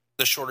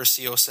 the shorter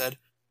CO said.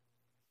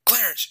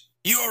 "Clarence,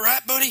 you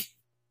alright, buddy?"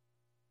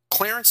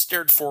 Clarence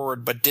stared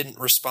forward but didn't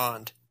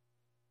respond.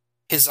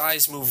 His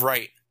eyes moved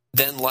right,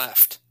 then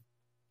left.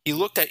 He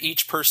looked at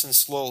each person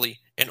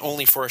slowly and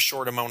only for a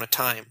short amount of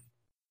time.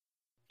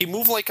 He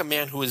moved like a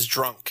man who is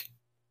drunk.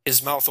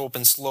 His mouth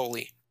opened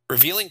slowly,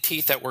 revealing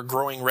teeth that were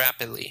growing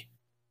rapidly.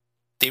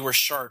 They were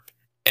sharp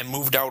and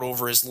moved out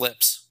over his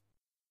lips.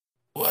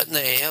 "What in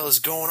the hell is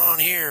going on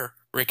here?"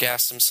 Rick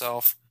asked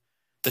himself.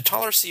 The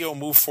taller CO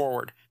moved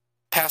forward,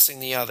 passing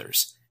the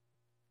others.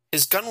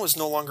 His gun was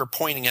no longer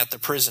pointing at the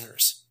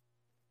prisoners.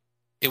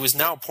 It was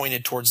now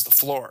pointed towards the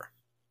floor.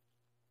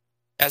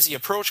 As he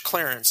approached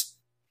Clarence,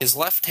 his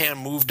left hand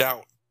moved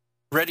out,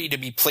 ready to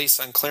be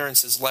placed on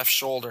Clarence's left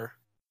shoulder.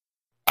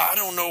 "I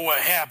don't know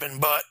what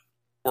happened, but,"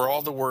 were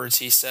all the words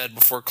he said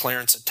before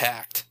Clarence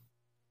attacked.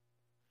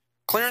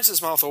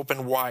 Clarence's mouth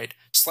opened wide,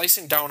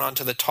 slicing down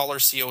onto the taller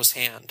CO's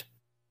hand.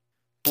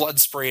 Blood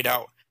sprayed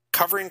out,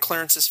 covering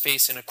Clarence's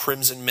face in a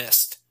crimson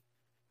mist.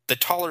 The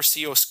taller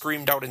CO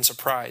screamed out in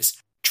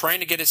surprise, trying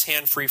to get his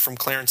hand free from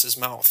Clarence's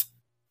mouth.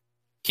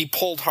 He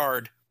pulled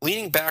hard,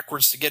 leaning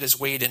backwards to get his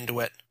weight into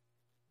it.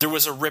 There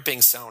was a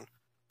ripping sound,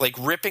 like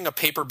ripping a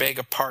paper bag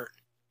apart,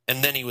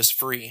 and then he was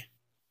free.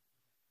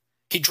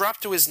 He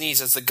dropped to his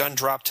knees as the gun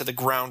dropped to the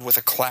ground with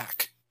a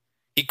clack.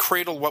 He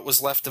cradled what was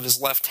left of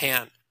his left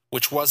hand,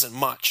 which wasn't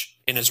much,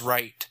 in his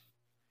right.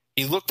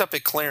 He looked up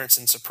at Clarence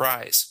in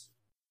surprise.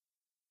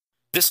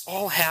 This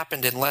all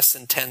happened in less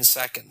than 10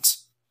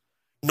 seconds.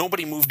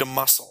 Nobody moved a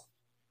muscle.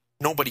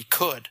 Nobody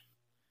could.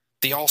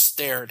 They all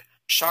stared,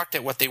 shocked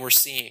at what they were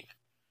seeing.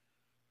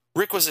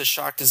 Rick was as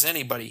shocked as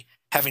anybody,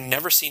 having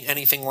never seen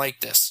anything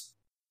like this.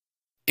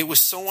 It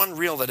was so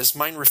unreal that his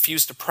mind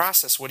refused to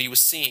process what he was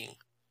seeing.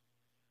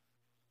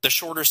 The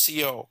shorter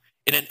CO,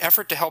 in an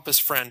effort to help his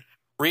friend,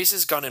 raised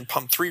his gun and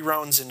pumped 3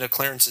 rounds into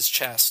Clarence's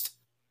chest.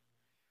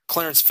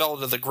 Clarence fell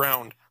to the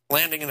ground,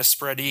 landing in a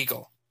spread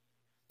eagle.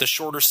 The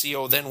shorter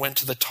CO then went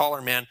to the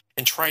taller man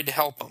and tried to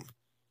help him.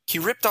 He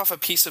ripped off a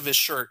piece of his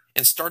shirt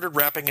and started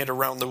wrapping it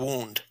around the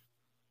wound.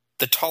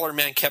 The taller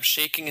man kept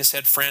shaking his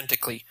head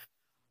frantically,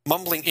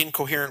 mumbling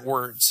incoherent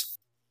words.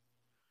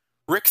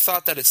 Rick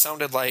thought that it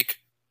sounded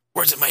like,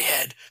 "Words in my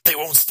head, they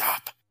won't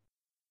stop."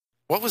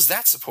 What was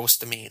that supposed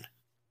to mean?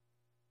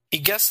 He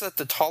guessed that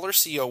the taller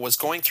CO was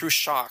going through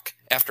shock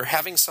after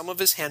having some of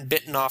his hand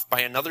bitten off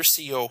by another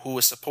CO who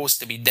was supposed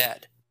to be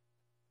dead.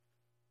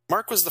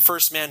 Mark was the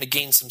first man to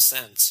gain some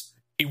sense.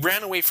 He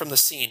ran away from the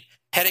scene,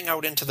 heading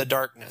out into the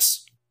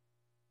darkness.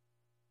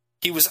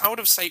 He was out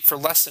of sight for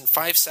less than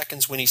 5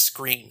 seconds when he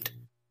screamed.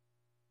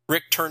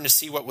 Rick turned to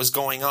see what was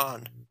going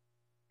on.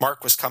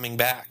 Mark was coming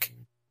back.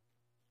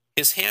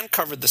 His hand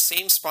covered the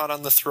same spot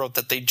on the throat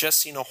that they'd just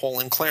seen a hole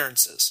in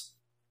Clarence's.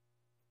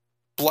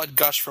 Blood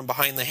gushed from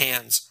behind the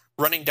hands,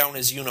 running down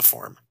his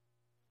uniform.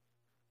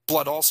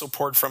 Blood also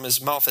poured from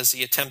his mouth as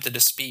he attempted to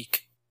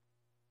speak.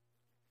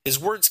 His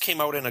words came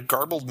out in a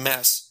garbled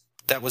mess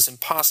that was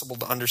impossible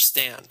to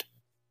understand.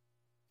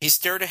 He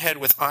stared ahead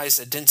with eyes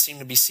that didn't seem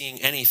to be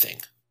seeing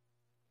anything.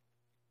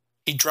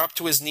 He dropped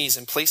to his knees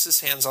and placed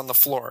his hands on the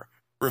floor,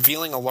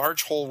 revealing a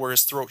large hole where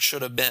his throat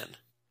should have been.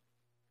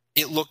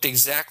 It looked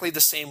exactly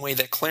the same way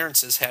that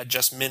Clarence's had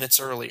just minutes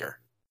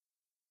earlier.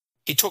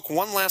 He took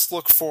one last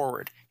look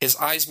forward, his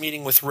eyes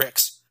meeting with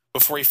Rick's,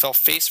 before he fell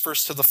face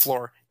first to the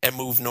floor and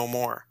moved no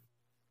more.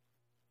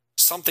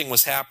 Something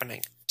was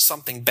happening,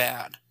 something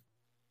bad.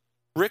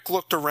 Rick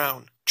looked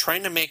around,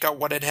 trying to make out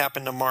what had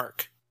happened to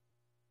Mark.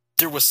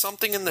 There was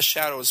something in the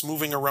shadows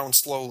moving around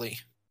slowly.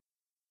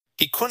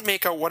 He couldn't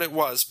make out what it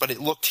was, but it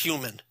looked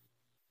human.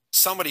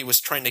 Somebody was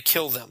trying to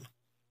kill them.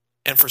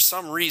 And for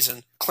some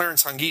reason,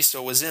 Clarence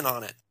Hangisto was in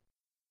on it.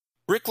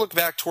 Rick looked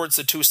back towards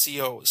the 2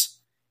 COs.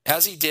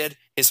 As he did,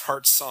 his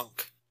heart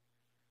sunk.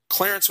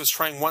 Clarence was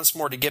trying once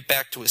more to get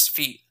back to his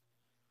feet.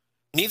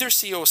 Neither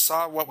CO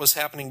saw what was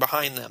happening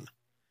behind them.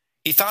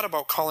 He thought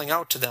about calling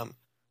out to them,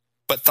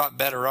 but thought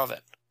better of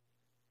it.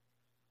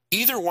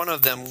 Either one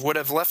of them would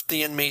have left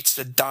the inmates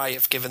to die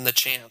if given the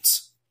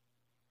chance.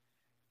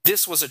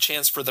 This was a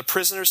chance for the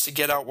prisoners to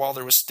get out while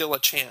there was still a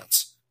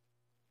chance.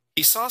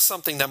 He saw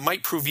something that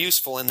might prove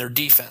useful in their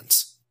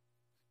defense.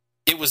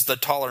 It was the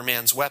taller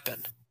man's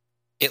weapon.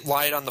 It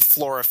lied on the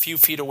floor a few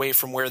feet away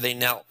from where they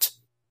knelt.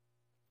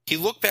 He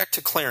looked back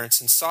to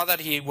Clarence and saw that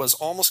he was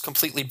almost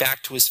completely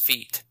back to his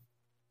feet.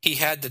 He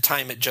had to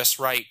time it just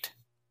right.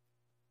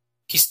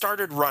 He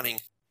started running,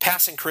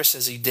 passing Chris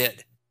as he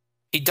did.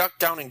 He ducked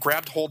down and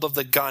grabbed hold of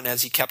the gun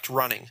as he kept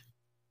running.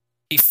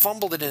 He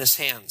fumbled it in his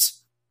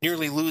hands,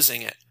 nearly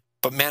losing it,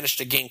 but managed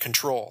to gain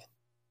control.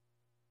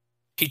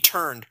 He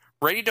turned,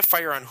 ready to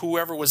fire on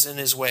whoever was in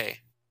his way.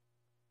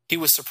 He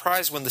was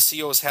surprised when the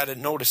COs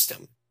hadn't noticed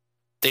him.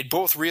 They'd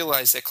both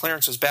realized that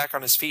Clarence was back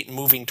on his feet and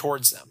moving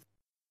towards them.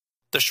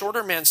 The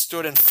shorter man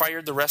stood and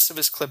fired the rest of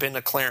his clip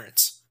into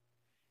Clarence.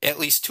 At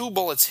least 2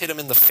 bullets hit him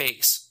in the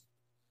face.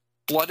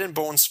 Blood and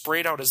bone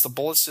sprayed out as the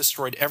bullets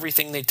destroyed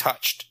everything they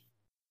touched.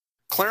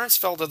 Clarence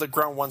fell to the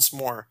ground once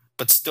more,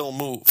 but still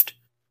moved.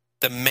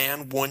 The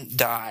man wouldn't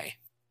die.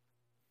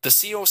 The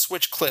CO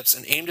switched clips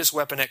and aimed his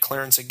weapon at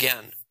Clarence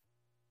again.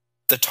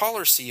 The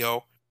taller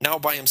CO, now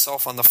by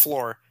himself on the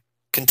floor,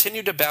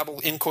 continued to babble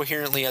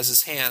incoherently as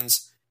his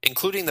hands,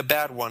 including the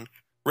bad one,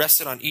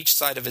 rested on each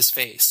side of his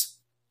face.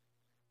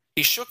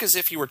 He shook as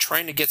if he were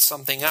trying to get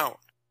something out.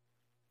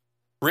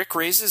 Rick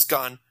raised his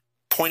gun,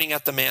 pointing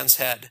at the man's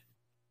head.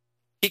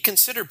 He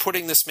considered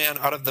putting this man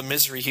out of the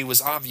misery he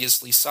was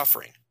obviously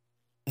suffering.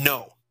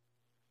 No.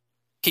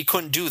 He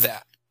couldn't do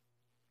that.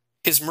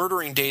 His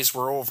murdering days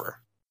were over.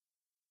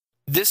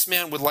 This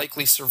man would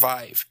likely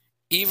survive,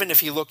 even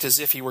if he looked as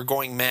if he were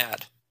going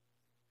mad.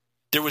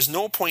 There was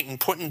no point in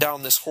putting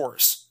down this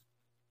horse.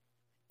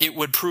 It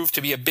would prove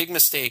to be a big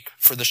mistake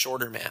for the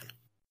shorter man.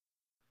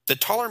 The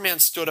taller man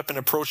stood up and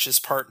approached his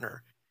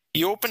partner.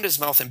 He opened his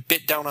mouth and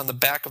bit down on the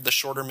back of the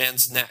shorter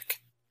man's neck.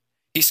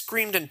 He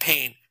screamed in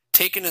pain,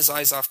 taking his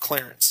eyes off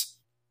Clarence.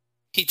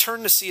 He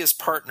turned to see his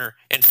partner,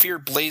 and fear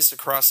blazed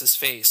across his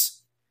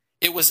face.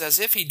 It was as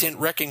if he didn't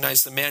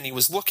recognize the man he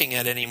was looking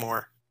at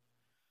anymore.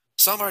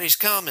 "Somebody's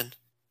coming,"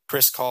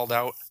 Chris called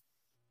out.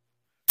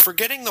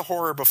 Forgetting the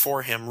horror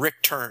before him,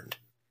 Rick turned.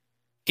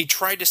 He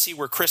tried to see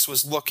where Chris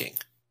was looking.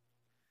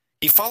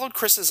 He followed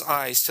Chris's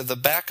eyes to the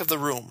back of the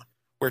room,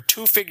 where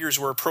 2 figures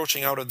were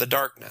approaching out of the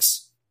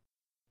darkness.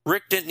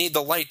 Rick didn't need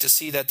the light to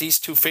see that these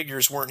 2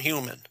 figures weren't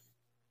human.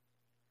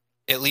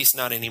 At least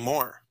not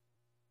anymore.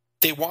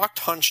 They walked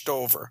hunched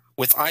over,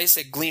 with eyes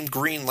that gleamed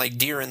green like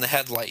deer in the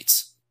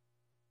headlights.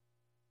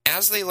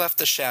 As they left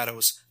the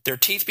shadows, their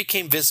teeth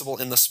became visible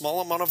in the small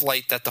amount of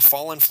light that the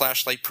fallen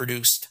flashlight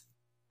produced.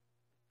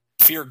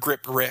 Fear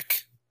gripped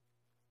Rick.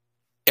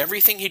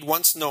 Everything he'd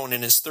once known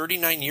in his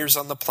 39 years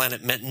on the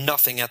planet meant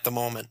nothing at the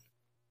moment.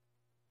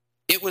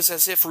 It was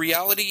as if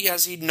reality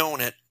as he'd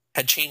known it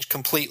had changed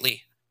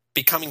completely,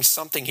 becoming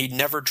something he'd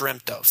never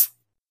dreamt of.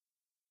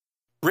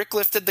 Rick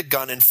lifted the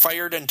gun and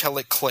fired until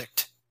it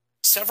clicked.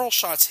 Several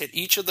shots hit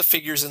each of the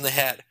figures in the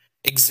head,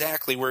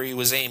 exactly where he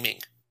was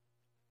aiming.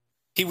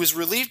 He was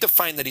relieved to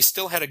find that he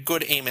still had a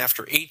good aim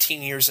after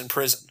 18 years in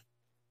prison.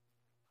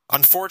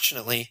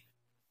 Unfortunately,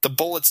 the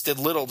bullets did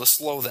little to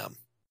slow them.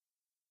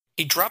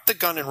 He dropped the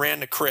gun and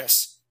ran to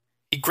Chris.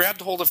 He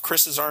grabbed hold of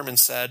Chris's arm and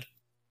said,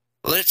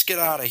 "Let's get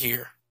out of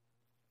here."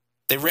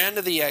 They ran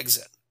to the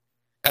exit.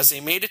 As they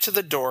made it to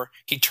the door,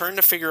 he turned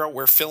to figure out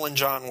where Phil and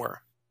John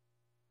were.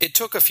 It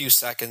took a few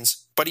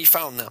seconds, but he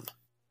found them.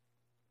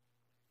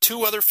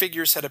 2 other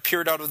figures had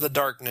appeared out of the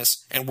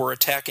darkness and were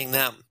attacking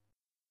them.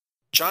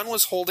 John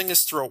was holding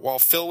his throat while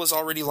Phil was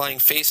already lying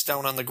face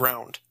down on the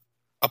ground.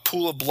 A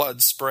pool of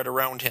blood spread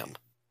around him.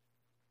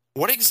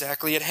 What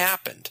exactly had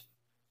happened?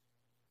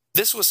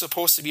 This was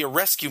supposed to be a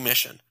rescue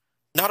mission,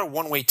 not a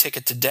one-way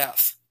ticket to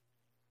death.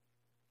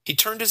 He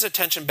turned his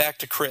attention back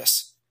to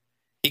Chris.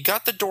 He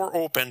got the door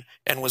open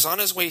and was on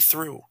his way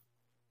through.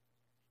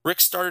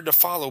 Rick started to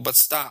follow but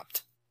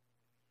stopped.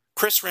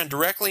 Chris ran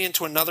directly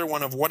into another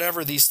one of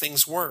whatever these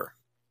things were.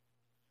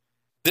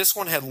 This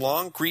one had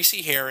long,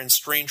 greasy hair and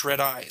strange red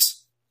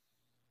eyes.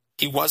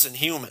 He wasn't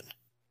human.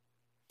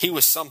 He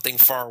was something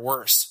far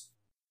worse.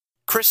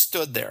 Chris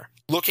stood there,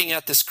 looking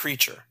at this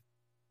creature.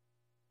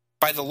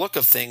 By the look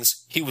of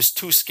things, he was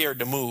too scared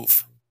to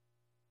move.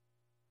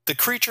 The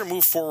creature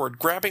moved forward,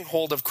 grabbing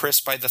hold of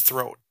Chris by the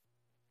throat.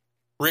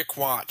 Rick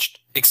watched,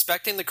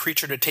 expecting the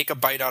creature to take a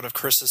bite out of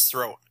Chris's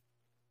throat.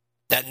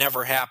 That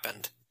never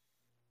happened.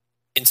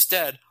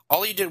 Instead,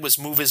 all he did was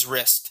move his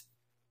wrist.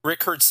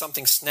 Rick heard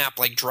something snap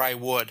like dry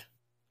wood.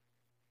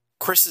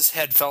 Chris's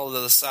head fell to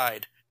the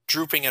side,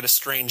 drooping at a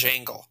strange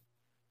angle.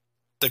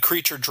 The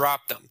creature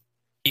dropped him.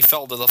 He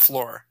fell to the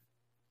floor.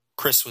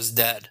 Chris was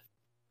dead.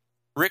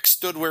 Rick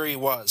stood where he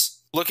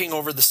was, looking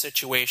over the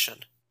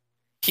situation.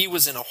 He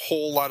was in a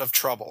whole lot of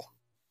trouble.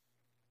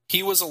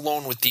 He was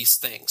alone with these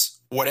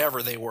things,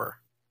 whatever they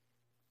were.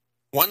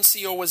 One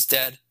CO was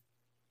dead,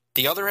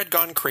 the other had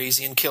gone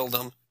crazy and killed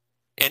him,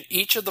 and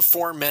each of the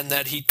 4 men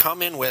that he'd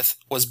come in with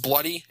was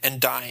bloody and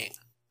dying.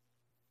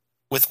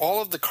 With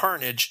all of the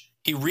carnage,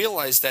 he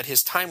realized that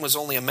his time was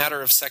only a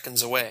matter of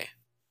seconds away.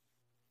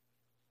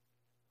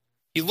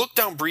 He looked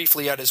down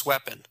briefly at his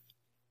weapon.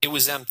 It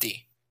was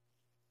empty.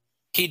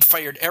 He'd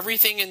fired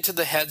everything into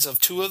the heads of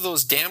 2 of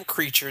those damn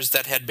creatures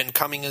that had been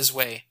coming his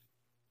way.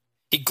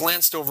 He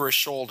glanced over his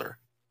shoulder.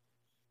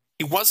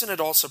 He wasn't at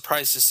all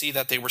surprised to see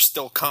that they were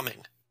still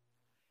coming.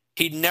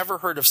 He'd never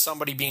heard of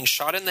somebody being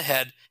shot in the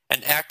head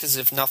and act as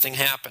if nothing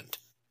happened.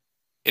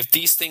 If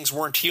these things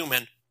weren't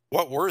human,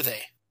 what were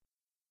they?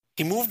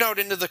 He moved out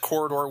into the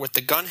corridor with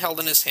the gun held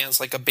in his hands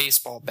like a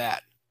baseball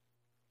bat.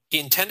 He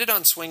intended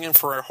on swinging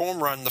for a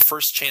home run the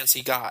first chance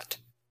he got.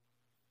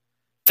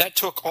 That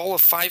took all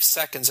of 5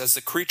 seconds as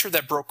the creature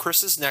that broke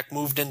Chris's neck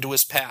moved into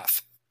his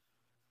path.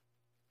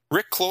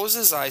 Rick closed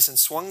his eyes and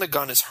swung the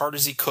gun as hard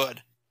as he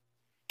could.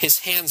 His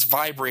hands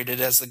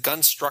vibrated as the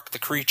gun struck the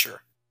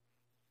creature.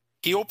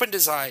 He opened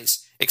his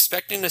eyes,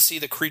 expecting to see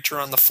the creature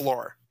on the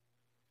floor.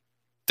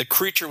 The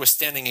creature was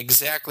standing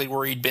exactly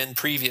where he'd been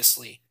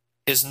previously,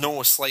 his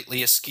nose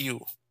slightly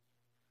askew.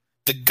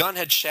 The gun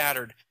had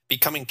shattered,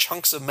 becoming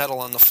chunks of metal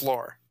on the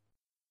floor.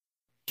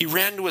 He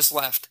ran to his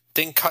left,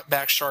 then cut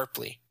back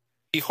sharply.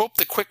 He hoped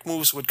the quick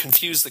moves would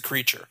confuse the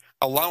creature,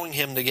 allowing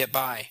him to get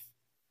by.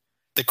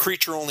 The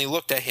creature only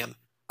looked at him,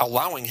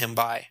 allowing him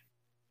by.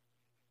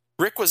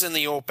 Rick was in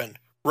the open,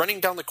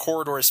 running down the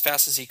corridor as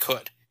fast as he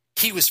could.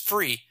 He was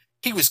free.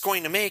 He was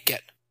going to make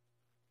it.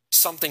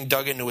 Something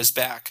dug into his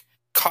back,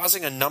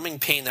 causing a numbing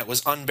pain that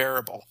was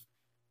unbearable.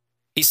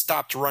 He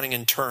stopped running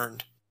and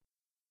turned.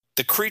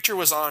 The creature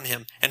was on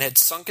him and had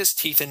sunk his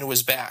teeth into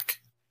his back.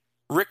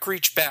 Rick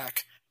reached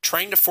back,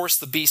 trying to force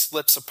the beast's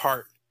lips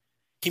apart.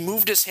 He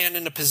moved his hand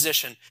into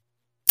position,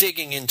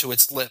 digging into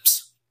its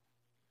lips.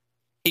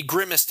 He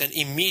grimaced and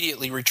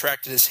immediately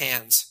retracted his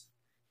hands.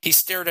 He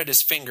stared at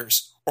his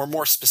fingers, or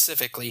more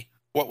specifically,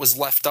 what was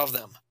left of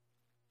them.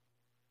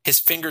 His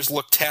fingers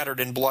looked tattered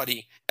and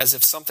bloody, as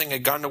if something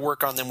had gone to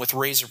work on them with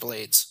razor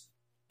blades.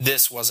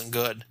 This wasn't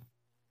good.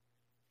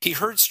 He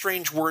heard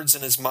strange words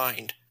in his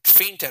mind,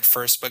 faint at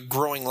first but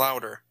growing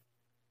louder.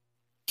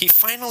 He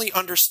finally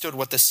understood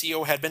what the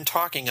CO had been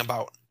talking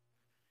about.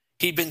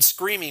 He'd been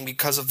screaming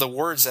because of the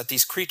words that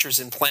these creatures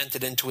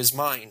implanted into his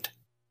mind.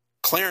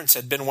 Clarence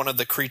had been one of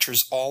the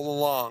creatures all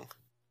along.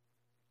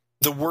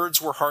 The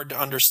words were hard to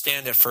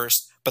understand at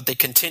first, but they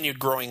continued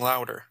growing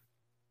louder.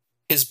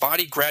 His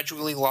body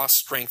gradually lost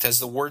strength as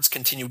the words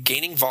continued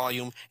gaining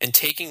volume and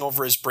taking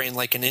over his brain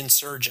like an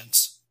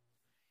insurgent's.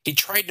 He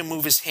tried to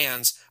move his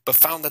hands, but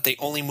found that they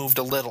only moved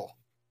a little.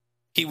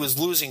 He was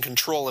losing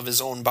control of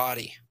his own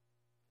body.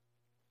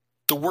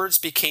 The words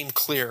became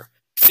clear,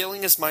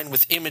 filling his mind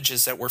with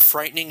images that were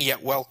frightening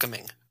yet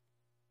welcoming.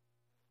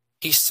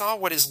 He saw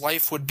what his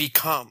life would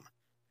become.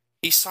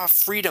 He saw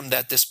freedom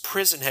that this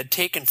prison had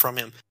taken from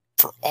him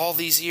for all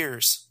these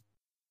years.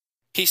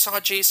 He saw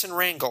Jason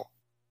Rangel,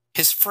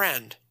 his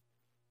friend.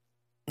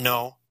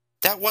 No,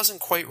 that wasn't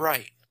quite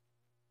right.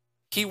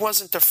 He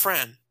wasn't a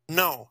friend.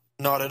 No,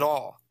 not at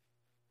all.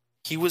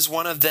 He was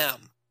one of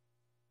them.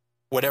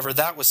 Whatever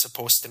that was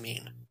supposed to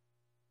mean.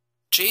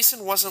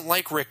 Jason wasn't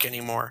like Rick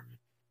anymore,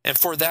 and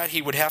for that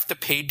he would have to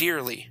pay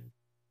dearly.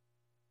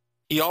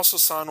 He also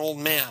saw an old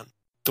man,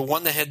 the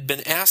one that had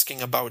been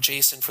asking about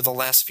Jason for the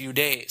last few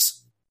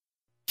days.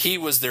 He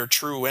was their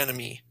true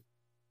enemy.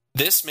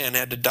 This man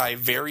had to die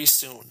very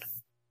soon.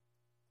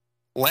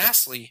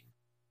 Lastly,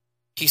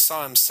 he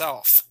saw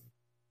himself.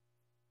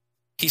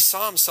 He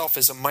saw himself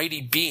as a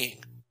mighty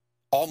being,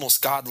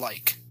 almost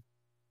godlike.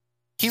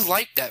 He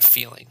liked that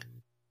feeling.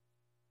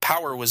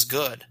 Power was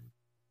good.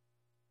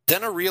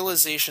 Then a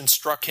realization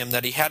struck him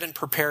that he hadn't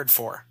prepared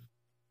for.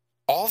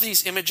 All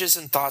these images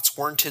and thoughts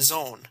weren't his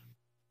own.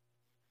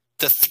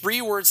 The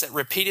 3 words that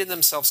repeated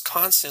themselves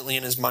constantly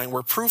in his mind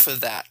were proof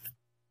of that.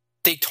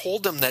 They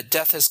told him that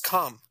death has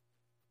come.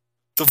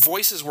 The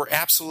voices were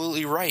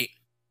absolutely right.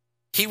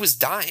 He was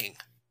dying.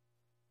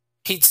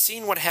 He'd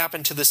seen what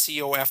happened to the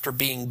CO after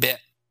being bit.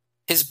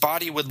 His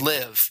body would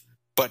live,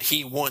 but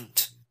he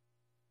wouldn't.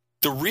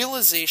 The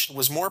realization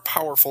was more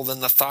powerful than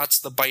the thoughts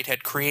the bite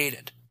had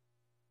created.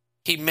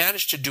 He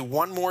managed to do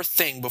one more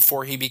thing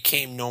before he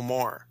became no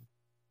more.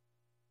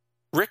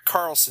 Rick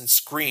Carlson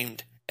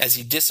screamed as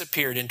he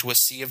disappeared into a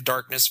sea of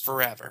darkness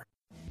forever.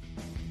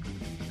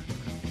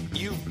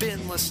 You've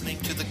been listening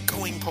to the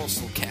Going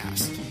Postal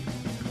Cast.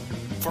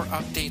 For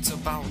updates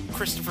about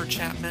Christopher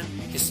Chapman,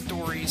 his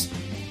stories,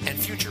 and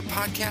future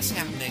podcast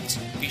happenings,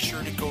 be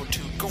sure to go to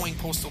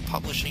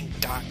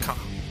goingpostalpublishing.com.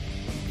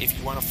 If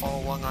you want to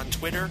follow along on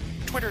Twitter,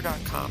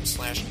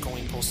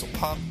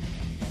 twitter.com/goingpostalpub,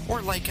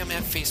 or like him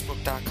at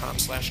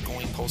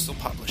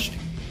facebook.com/goingpostalpublishing.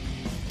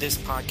 This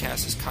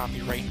podcast is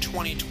copyright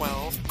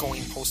 2012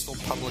 Going Postal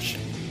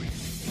Publishing.